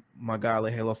my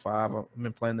godly Halo 5. I've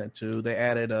been playing that too. They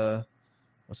added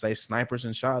let's say snipers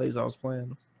and shotties. I was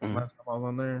playing last time I was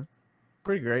on there.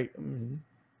 Pretty great. I mean,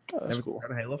 that's cool.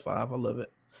 Halo 5. I love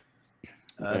it.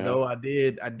 Though I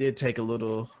did take a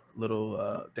little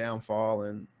downfall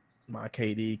in my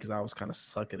KD because I was kind of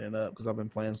sucking it up because I've been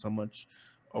playing so much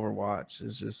Overwatch.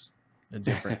 It's just a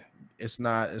different. it's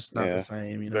not the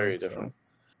same. You know, very different.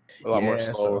 A lot more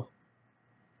slow.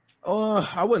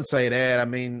 I wouldn't say that. I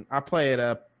mean, I play it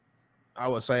up. I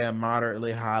would say a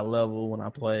moderately high level when I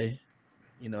play.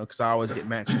 You know, because I always get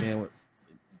matched in with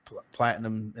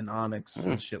platinum and onyx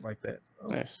and shit like that. So,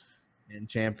 nice. And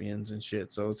champions and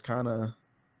shit. So it's kind of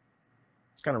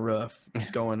It's kind of rough. You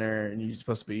go in there and you're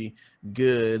supposed to be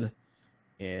good,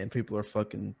 and people are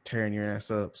fucking tearing your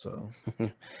ass up. So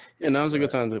yeah, now's a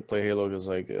good time to play Halo because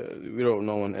like we don't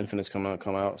know when Infinite's come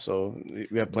out, so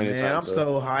we have plenty of time. I'm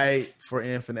so hyped for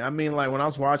Infinite. I mean, like when I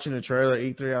was watching the trailer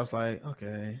E3, I was like,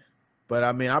 okay. But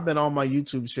I mean, I've been on my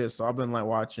YouTube shit, so I've been like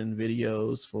watching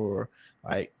videos for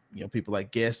like people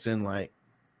like guessing like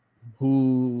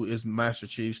who is Master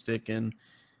Chief sticking,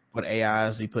 what AI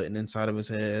is he putting inside of his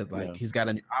head. Like he's got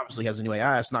obviously has a new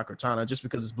AI. It's not Cortana. Just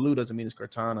because it's blue doesn't mean it's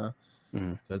Cortana.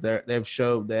 Because they've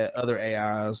showed that other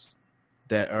AIs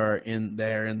that are in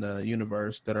the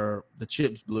universe that are the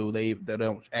chips blue, they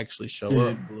don't actually show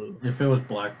up blue. If it was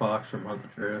Black Box from Hunt the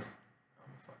Truth,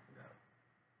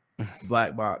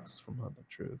 Black Box from Hunt the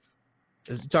Truth.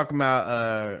 Is he talking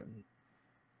about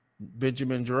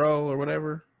Benjamin Jarreau or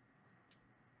whatever?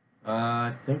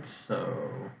 I think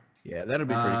so. Yeah, that'd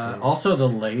be pretty cool. Also, the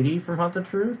lady from Hunt the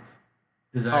Truth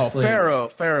is actually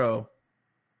Pharaoh.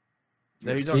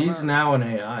 She's now an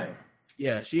AI.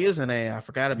 Yeah, she is an AI. I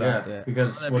forgot about that.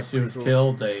 Because when she was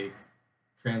killed, they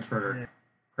transferred her,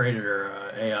 created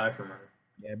her AI from her.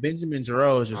 Yeah, Benjamin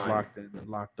Jarreau is just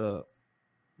locked up.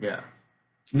 Yeah.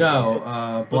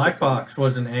 No, Black Box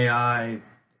was an AI.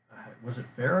 Was it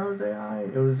Pharaoh's AI?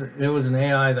 It was an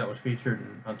AI that was featured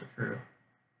in Hunt the Truth.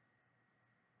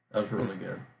 That was really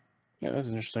good. Yeah, that's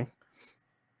interesting.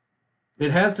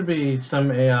 It has to be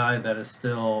some AI that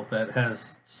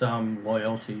has some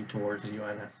loyalty towards the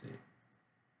UNSC.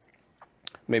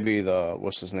 Maybe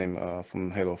what's his name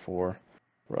from Halo 4?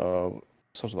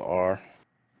 Starts with R.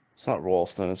 It's not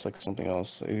Ralston. It's like something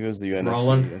else. He was the UNSC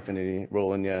Roland. Infinity.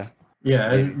 Roland, yeah.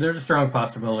 Yeah, there's a strong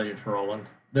possibility it's Roland.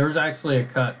 There was actually a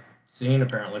cut scene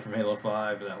apparently from Halo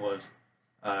 5 that was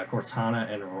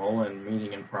Cortana and Roland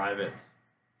meeting in private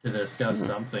to discuss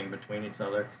something between each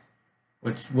other,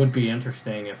 which would be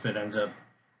interesting if it ends up.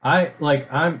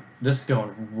 This is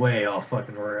going way off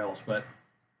fucking rails, but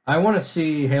I want to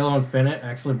see Halo Infinite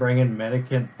actually bring in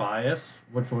Medikit Bias,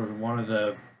 which was one of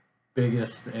the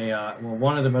biggest AI,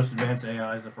 one of the most advanced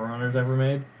AIs the Forerunners ever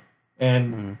made,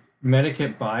 and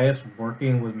Medikit Bias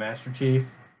working with Master Chief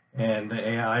and the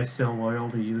AI still loyal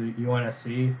to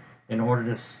UNSC in order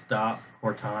to stop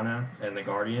Cortana and the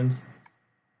Guardians.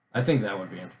 I think that would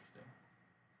be interesting.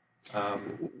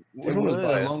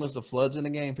 As long as the Flood's in the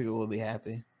game, people will be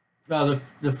happy. No,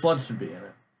 the Flood should be in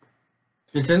it.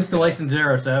 It's Installation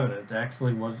 07. It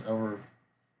actually was over.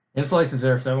 Installation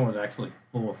 07 was actually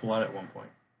full of Flood at one point.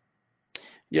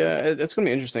 Yeah, it's going to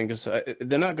be interesting because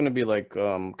they're not going to be like,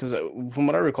 because from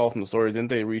what I recall from the story, didn't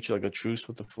they reach like a truce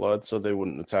with the Flood so they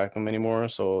wouldn't attack them anymore?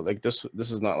 So like this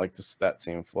is not like that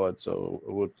same Flood, so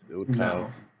it would kind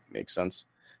of make sense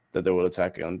that they would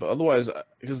attack again. But otherwise,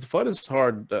 because the Flood is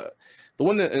hard, the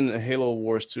one that in Halo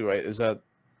Wars 2, right, is that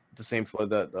the same Flood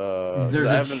that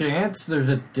there's a chance there's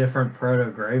a different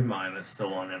proto grave mine that's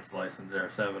still on Installation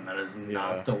 07 that is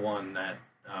not the one that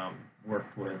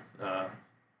worked with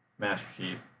Master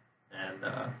Chief and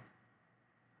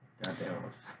goddamn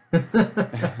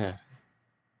it.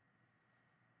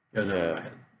 Goes over my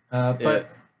head. But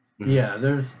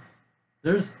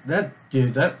there's that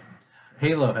dude. That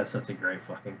Halo has such a great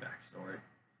fucking backstory.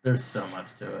 There's so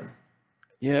much to it.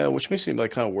 Yeah, which makes me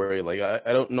like kind of worried. Like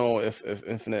I don't know if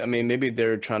Infinite. I mean, maybe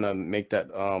they're trying to make that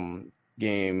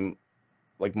game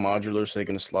like modular, so they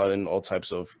can slot in all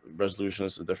types of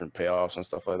resolutions to different payoffs and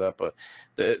stuff like that. But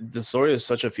the story is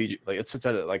such a it's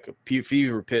at like a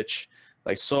fever pitch.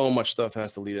 Like so much stuff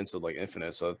has to lead into like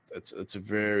Infinite, so it's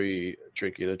very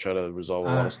tricky to try to resolve a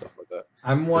lot of stuff like that.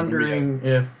 I'm wondering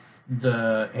if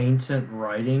the ancient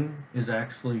writing is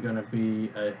actually going to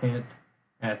be a hint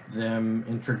at them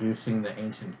introducing the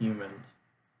ancient humans.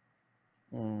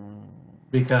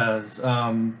 Because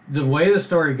the way the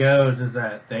story goes is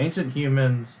that the ancient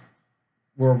humans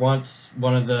were once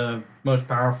one of the most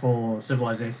powerful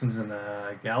civilizations in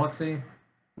the galaxy.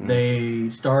 They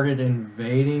started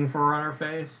invading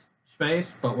Forerunner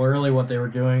space, but really what they were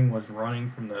doing was running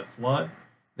from the Flood.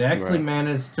 They actually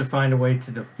managed to find a way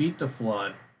to defeat the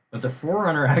Flood, but the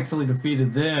Forerunner actually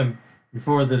defeated them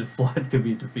before the Flood could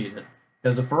be defeated.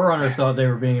 Because the Forerunner thought they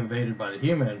were being invaded by the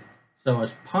humans, so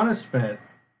as punishment,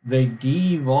 they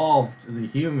de-evolved the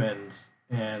humans,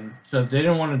 and so they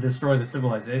didn't want to destroy the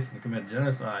civilization and commit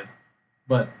genocide,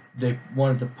 but they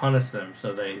wanted to punish them,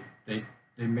 so they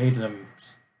made them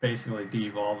basically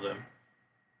de-evolve them.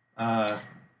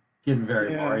 Getting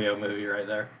very Mario movie right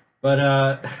there,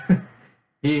 but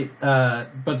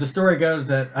but the story goes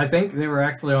that I think they were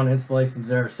actually on Installation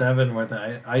 07 with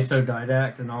the ISO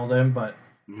Didact and all them, but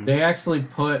they actually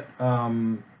put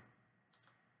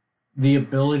the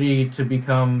ability to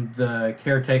become the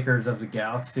caretakers of the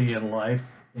galaxy and life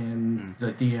in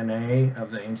the DNA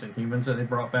of the ancient humans that they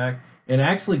brought back. And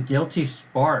actually, Guilty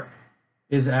Spark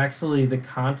is actually the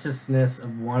consciousness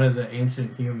of one of the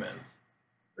ancient humans.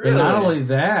 Really? And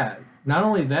not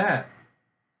only that,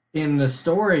 in the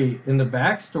story, in the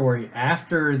backstory,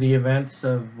 after the events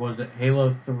of, was it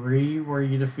Halo 3 where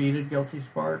you defeated Guilty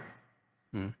Spark?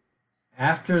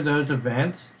 After those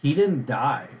events, he didn't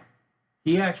die.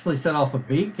 He actually set off a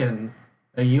beacon.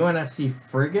 A UNSC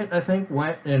frigate, I think,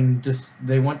 went and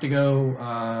they went to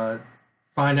go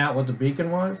find out what the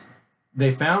beacon was.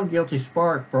 They found Guilty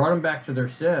Spark, brought him back to their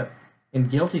ship,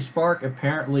 and Guilty Spark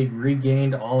apparently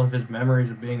regained all of his memories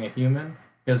of being a human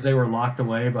because they were locked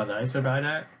away by the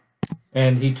isodidact,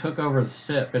 and he took over the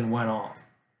ship and went off.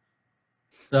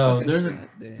 So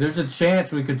there's a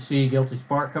chance we could see Guilty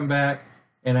Spark come back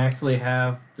and actually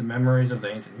have the memories of the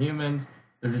ancient humans.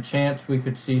 There's a chance we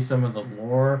could see some of the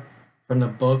lore from the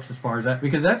books as far as that,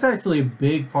 because that's actually a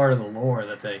big part of the lore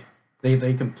that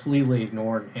they completely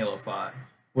ignored in Halo 5,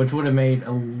 which would have made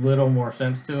a little more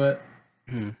sense to it.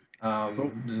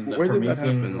 Where did that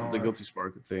happen? The Guilty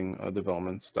Spark thing,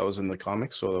 developments. That was in the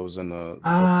comics, or that was in the?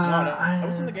 That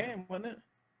was in the game, wasn't it?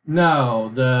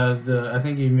 No, I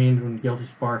think he means when Guilty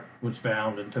Spark was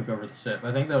found and took over the ship.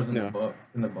 I think that was in the book,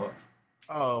 in the books.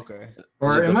 Oh, okay.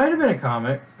 Or it might have been a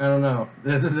comic. I don't know.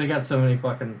 They got so many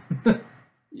fucking.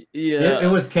 Yeah,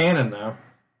 it was canon though.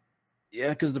 Yeah,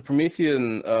 because the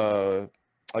Promethean,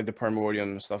 like the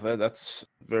primordium stuff, that's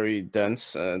very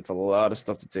dense and it's a lot of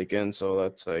stuff to take in. So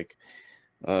that's like,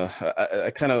 I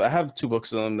have 2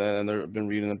 books on them and I've been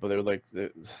reading them, but they're like a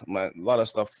lot of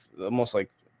stuff. Almost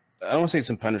like, I don't want to say it's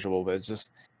impenetrable, but it's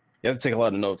just you have to take a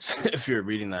lot of notes if you're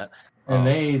reading that. And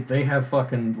they have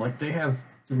fucking they have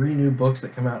 3 new books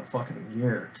that come out in fucking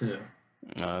year too.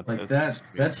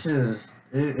 That shit is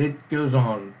it goes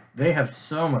on. They have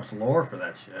so much lore for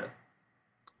that shit,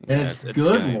 and it's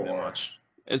good lore.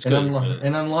 It's good,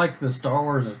 and unlike the Star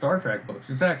Wars and Star Trek books,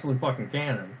 it's actually fucking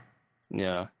canon.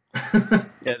 Yeah,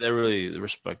 yeah, they really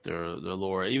respect their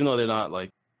lore, even though they're not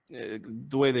like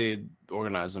the way they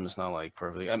organize them is not like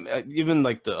perfect. Even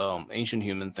like the ancient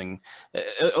human thing,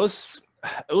 it was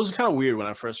kind of weird when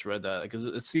I first read that, because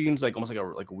it seems like almost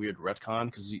like a weird retcon,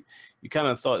 because you kind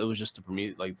of thought it was just to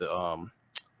permit like the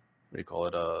what do you call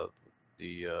it,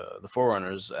 the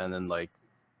Forerunners, and then like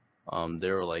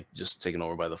they were like just taken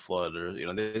over by the Flood,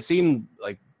 or they seemed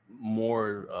like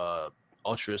more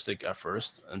altruistic at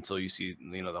first until you see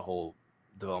the whole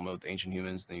development with the ancient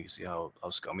humans. Then you see how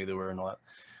scummy they were and all that.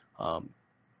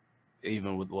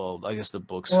 Even with, I guess the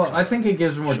books. Well, I think it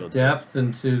gives more depth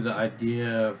into the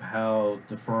idea of how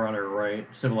the Forerunner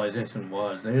civilization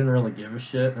was. They didn't really give a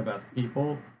shit about the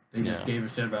people. They just gave a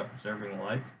shit about preserving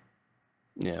life.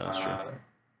 Yeah, that's true.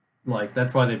 Like,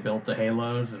 that's why they built the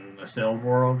Halos and the Sealed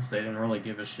Worlds. They didn't really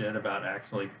give a shit about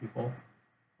actually people.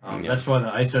 That's why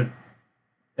the ISO...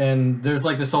 And there's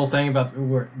like this whole thing about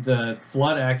where the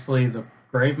Flood actually... The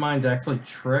Gravemind actually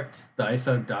tricked the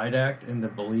Isodidact into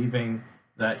believing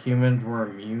that humans were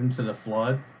immune to the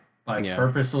Flood by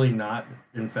purposely not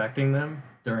infecting them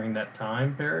during that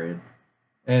time period,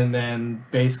 and then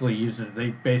basically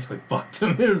they basically fucked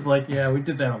them. It was like, yeah, we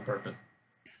did that on purpose.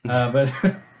 But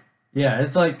yeah,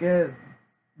 it's like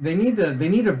they need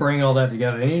to bring all that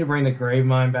together. They need to bring the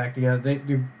Gravemind back together.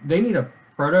 They need a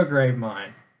proto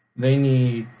Gravemind. They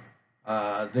need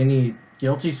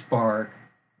Guilty Spark.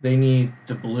 They need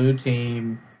the blue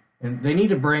team, and they need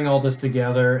to bring all this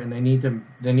together, and they need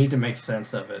to make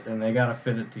sense of it, and they got to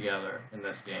fit it together in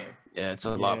this game. Yeah, it's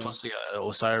a lot. Plus,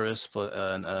 Osiris,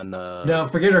 and no,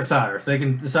 forget Osiris.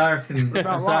 Osiris can. What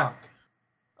about Locke?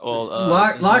 Well,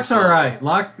 Locke's all right.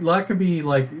 Locke could be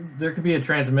like, there could be a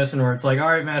transmission where it's like, all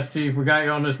right, Master Chief, we got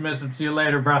you on this mission. See you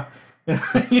later, bro.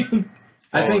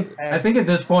 I think at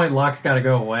this point, Locke's got to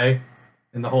go away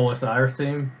in the whole Osiris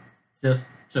team, just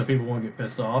so people won't get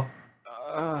pissed off.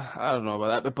 I don't know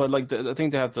about that, but like I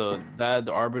think they have to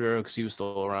the Arbiter, because he was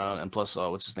still around, and plus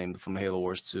what's his name from Halo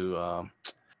Wars 2,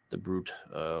 the Brute.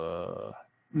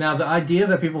 Now the idea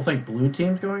that people think blue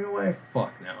team's going away,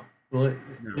 fuck no. Well,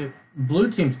 blue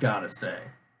team's gotta stay.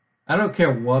 I don't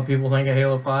care what people think of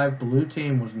Halo 5. Blue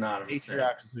team was not a mistake.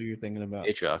 Atriox is who you're thinking about.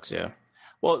 Atriox, yeah.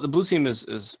 Well, the blue team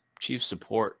is chief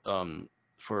support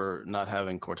for not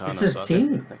having Cortana. It's his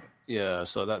team. Yeah,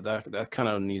 so that kind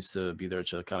of needs to be there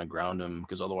to kind of ground him,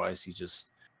 because otherwise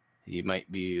he might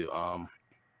be kind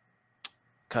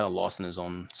of lost in his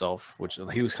own self, which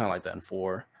he was kind of like that in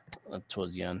 4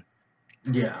 towards the end.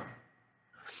 Yeah.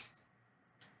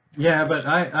 Yeah, but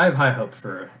I have high hopes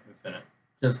for Infinite,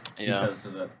 just because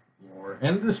of the lore.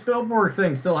 And the Spielberg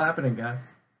thing's still happening, guys.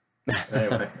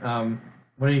 Anyway,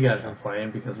 what are you guys been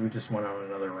playing? Because we just went on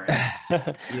another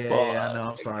rant. Yeah, I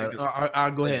know. I'm sorry. guess-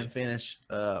 I'll go ahead and finish.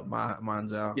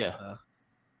 Mine's out. Yeah.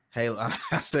 Halo.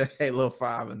 I said Halo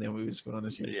 5, and then we was going to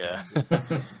shoot. Yeah.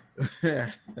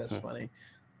 Yeah, that's funny.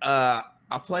 I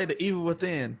played the Evil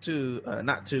Within 2,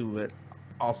 not 2, but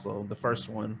also the first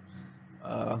one.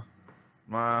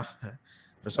 My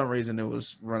For some reason it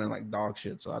was running like dog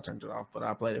shit, so I turned it off. But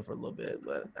I played it for a little bit,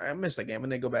 but I missed that game,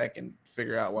 and then go back and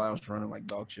figure out why I was running like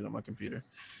dog shit on my computer,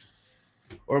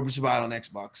 or just buy it on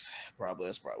Xbox.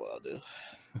 That's probably what I'll do.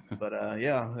 But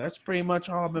yeah, that's pretty much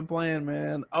all I've been playing,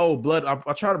 man. Oh,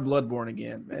 I tried a Bloodborne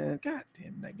again, man. God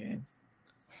damn that game.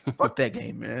 Fuck that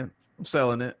game, man. I'm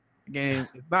selling it. The game,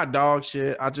 it's not dog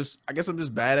shit. I guess I'm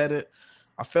just bad at it.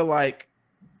 I feel like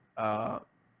I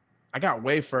got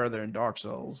way further in Dark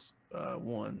Souls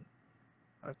 1.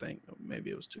 I think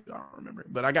maybe it was 2. I don't remember.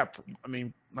 But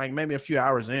like maybe a few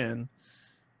hours in,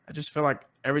 I just feel like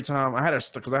every time I had to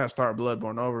start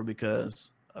Bloodborne over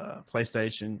because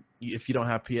PlayStation, if you don't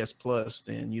have PS Plus,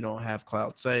 then you don't have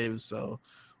cloud saves. So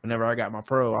whenever I got my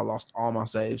Pro, I lost all my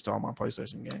saves to all my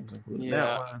PlayStation games, including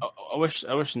that one. I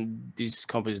wish these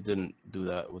companies didn't do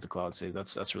that with the cloud save.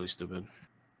 That's really stupid.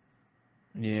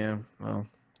 Yeah, well,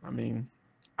 I mean,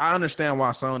 I understand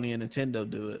why Sony and Nintendo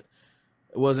do it.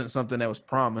 It wasn't something that was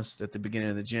promised at the beginning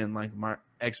of the gen. Like my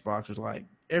Xbox was like,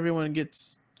 everyone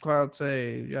gets cloud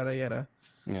save, yada yada.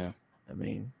 Yeah. I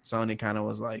mean, Sony kind of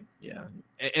was like, yeah.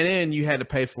 And then you had to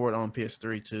pay for it on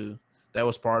PS3 too. That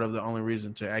was part of the only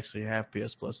reason to actually have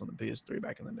PS Plus on the PS3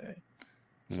 back in the day.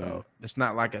 So it's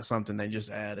not like it's something they just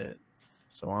added.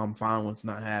 So I'm fine with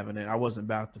not having it. I wasn't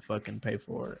about to fucking pay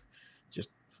for it. Just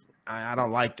I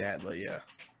don't like that, but yeah.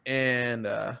 And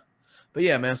but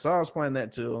yeah, man. So I was playing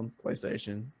that too on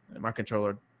PlayStation, and my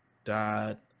controller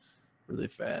died really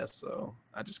fast, so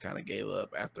I just kind of gave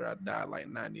up after I died like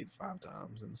 95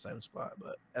 times in the same spot.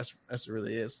 But that's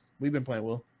really is. We've been playing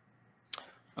Will.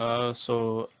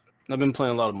 So I've been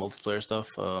playing a lot of multiplayer stuff,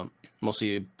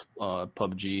 mostly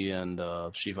PUBG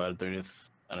and Street Fighter 30th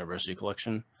Anniversary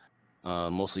Collection.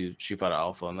 Mostly Street Fighter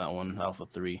Alpha on that one, Alpha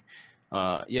 3.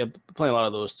 Yeah, playing a lot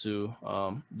of those too.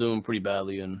 Doing pretty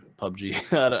badly in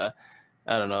PUBG.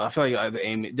 I don't know. I feel like the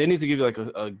aim. They need to give you like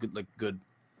a good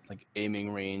aiming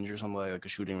range or something like a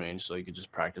shooting range, so you could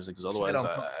just practice it. Because otherwise,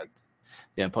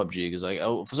 yeah, PUBG.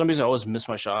 Because for some reason I always miss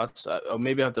my shots. Or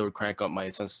maybe I have to crank up my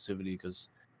sensitivity because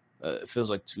it feels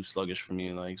like too sluggish for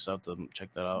me. So I have to check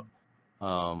that out.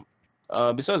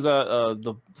 Besides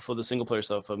that, for the single player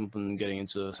stuff, I've been getting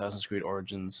into Assassin's Creed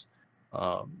Origins.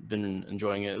 Been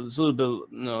enjoying it. It's a little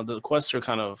bit, the quests are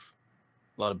kind of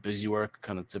a lot of busy work,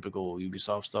 kind of typical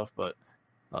Ubisoft stuff, but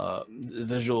the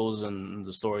visuals and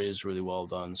the story is really well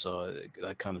done, so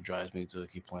that kind of drives me to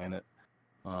keep playing it.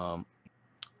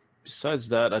 Besides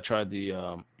that, I tried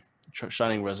the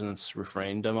Shining Resonance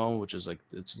Refrain demo, which is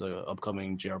it's the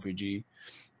upcoming JRPG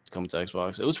coming to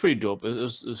Xbox. It was pretty dope.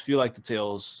 If you like the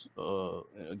Tales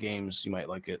games, you might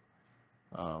like it.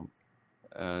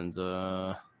 And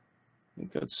I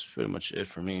think that's pretty much it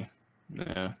for me.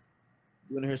 Yeah.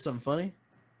 You want to hear something funny?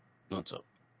 What's up?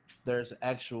 There's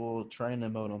actual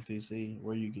training mode on PC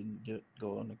where you can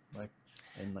go on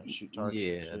and shoot targets.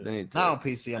 Yeah, they need to not on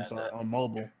PC. I'm sorry, on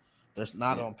mobile. There's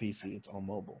not on PC. It's on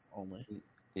mobile only.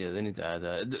 Yeah, they need to add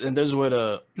that. And there's a way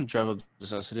to drive up the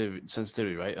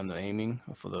sensitivity, right, on the aiming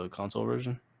for the console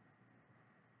version.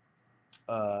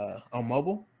 On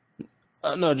mobile?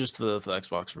 No, just for the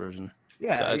Xbox version.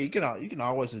 Yeah, you can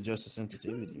always adjust the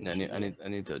sensitivity. I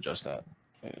need to adjust that.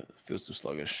 It feels too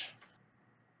sluggish.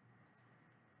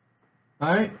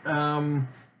 All right.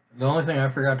 The only thing I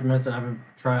forgot to mention,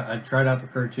 I tried out the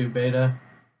Crew 2 beta.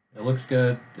 It looks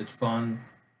good. It's fun.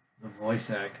 The voice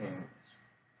acting is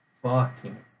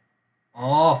fucking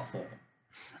awful.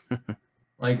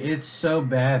 It's so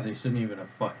bad they shouldn't even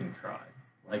have fucking tried.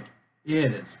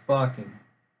 It is fucking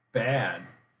bad.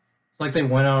 It's like they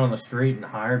went out on the street and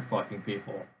hired fucking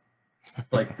people.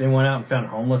 They went out and found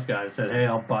homeless guys and said, "Hey,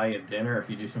 I'll buy you dinner if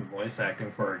you do some voice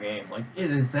acting for our game." It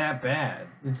is that bad.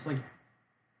 It's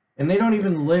and they don't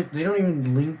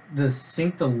even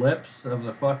sync the lips of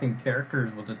the fucking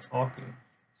characters with the talking.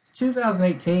 It's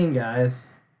 2018, guys.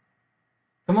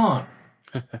 Come on.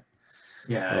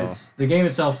 Yeah, the game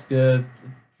itself's good.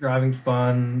 Driving's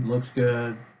fun. Looks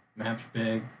good. Map's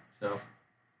big. So,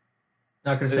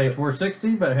 not gonna say it's worth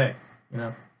 60, but hey,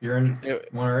 you're in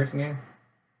want a racing game.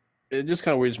 It just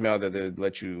kind of weirds me out that they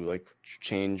let you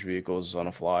change vehicles on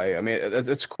a fly. I mean,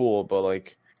 it's cool,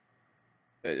 but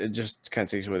it just kind of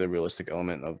takes away the realistic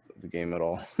element of the game at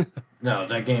all. No,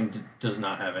 that game does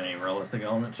not have any realistic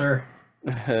element, sir.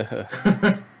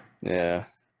 Yeah.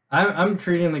 I'm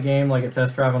treating the game like a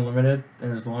Test Drive Unlimited,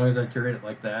 and as long as I treat it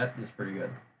like that, it's pretty good.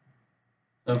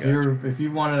 So if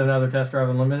you wanted another Test Drive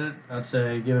Unlimited, I'd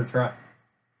say give it a try.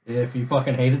 If you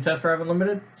fucking hated Test Drive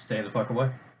Unlimited, stay the fuck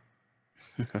away.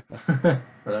 But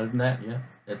other than that, yeah,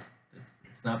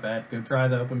 it's not bad. Go try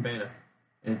the open beta.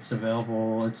 It's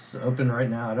available. It's open right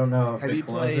now. I don't know if Have it you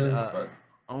closes, played but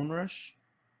Onrush?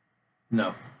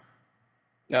 no.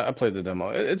 Yeah, I played the demo.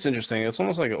 It's interesting. It's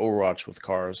almost like an Overwatch with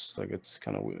cars. Like it's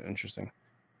kind of interesting.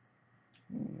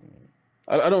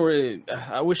 I don't really.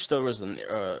 I wish there was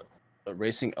a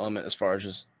racing element as far as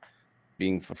just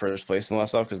being for first place and all that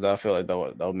stuff, because I feel like that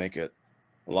would make it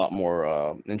a lot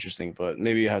more interesting. But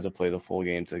maybe you have to play the full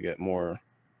game to get more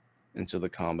into the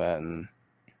combat and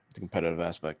the competitive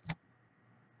aspect.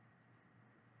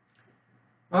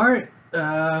 All right.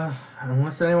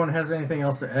 Unless anyone has anything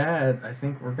else to add, I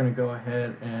think we're gonna go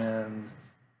ahead and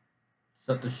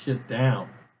shut the shit down.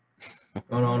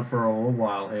 Going on for a little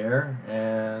while here,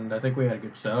 and I think we had a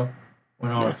good show.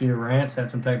 Went on a few rants,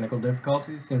 had some technical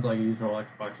difficulties. Seems like a usual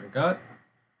Xbox Uncut.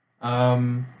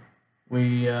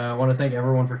 We want to thank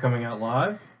everyone for coming out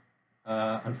live.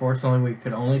 Unfortunately, we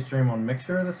could only stream on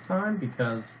Mixer this time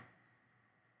because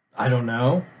I don't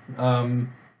know.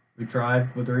 We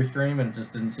tried with the restream and it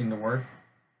just didn't seem to work.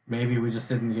 Maybe we just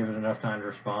didn't give it enough time to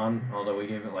respond, although we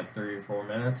gave it like 3 or 4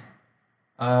 minutes.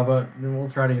 But we'll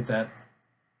try to get that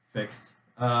fixed.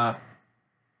 But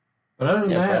other than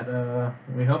that,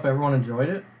 we hope everyone enjoyed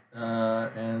it.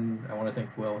 And I want to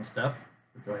thank Will and Steph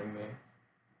for joining me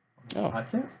on the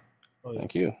podcast.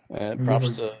 Thank you. And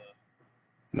props to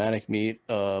Manic Meat,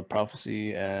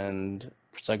 Prophecy, and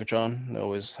Psychotron. They're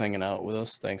always hanging out with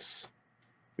us. Thanks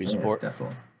for your support.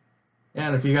 Definitely.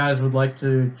 And if you guys would like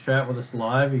to chat with us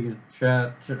live, you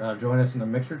could join us in the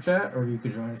Mixer chat, or you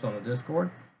could join us on the Discord.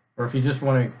 Or if you just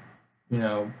want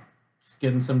to, just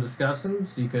get in some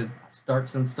discussions, you could start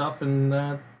some stuff in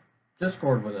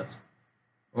Discord with us.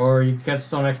 Or you can catch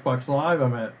us on Xbox Live.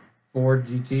 I'm at Ford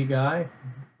GT Guy.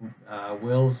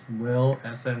 Will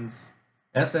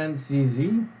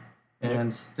SNCZ,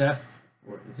 and Steph.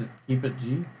 Is it Keep It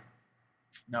G?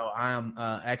 No, I am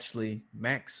actually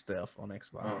Max Steph on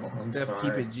Xbox. Oh, Steph sorry.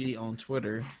 Keep It G on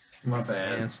Twitter. My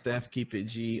bad. And Steph Keep It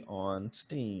G on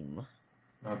Steam.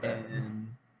 My bad.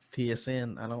 And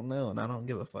PSN, I don't know, and I don't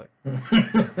give a fuck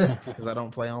because I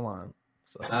don't play online.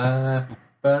 So.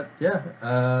 But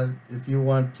yeah, if you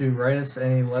want to write us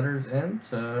any letters in,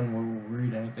 and we'll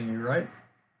read anything you write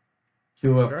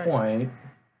to a point.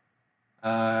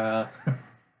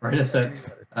 Write us at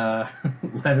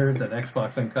letters at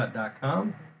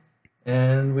xboxuncut.com,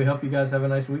 and we hope you guys have a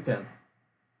nice weekend.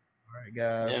 All right,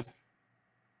 guys.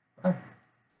 Yeah. Bye.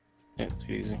 Yeah, take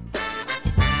it easy.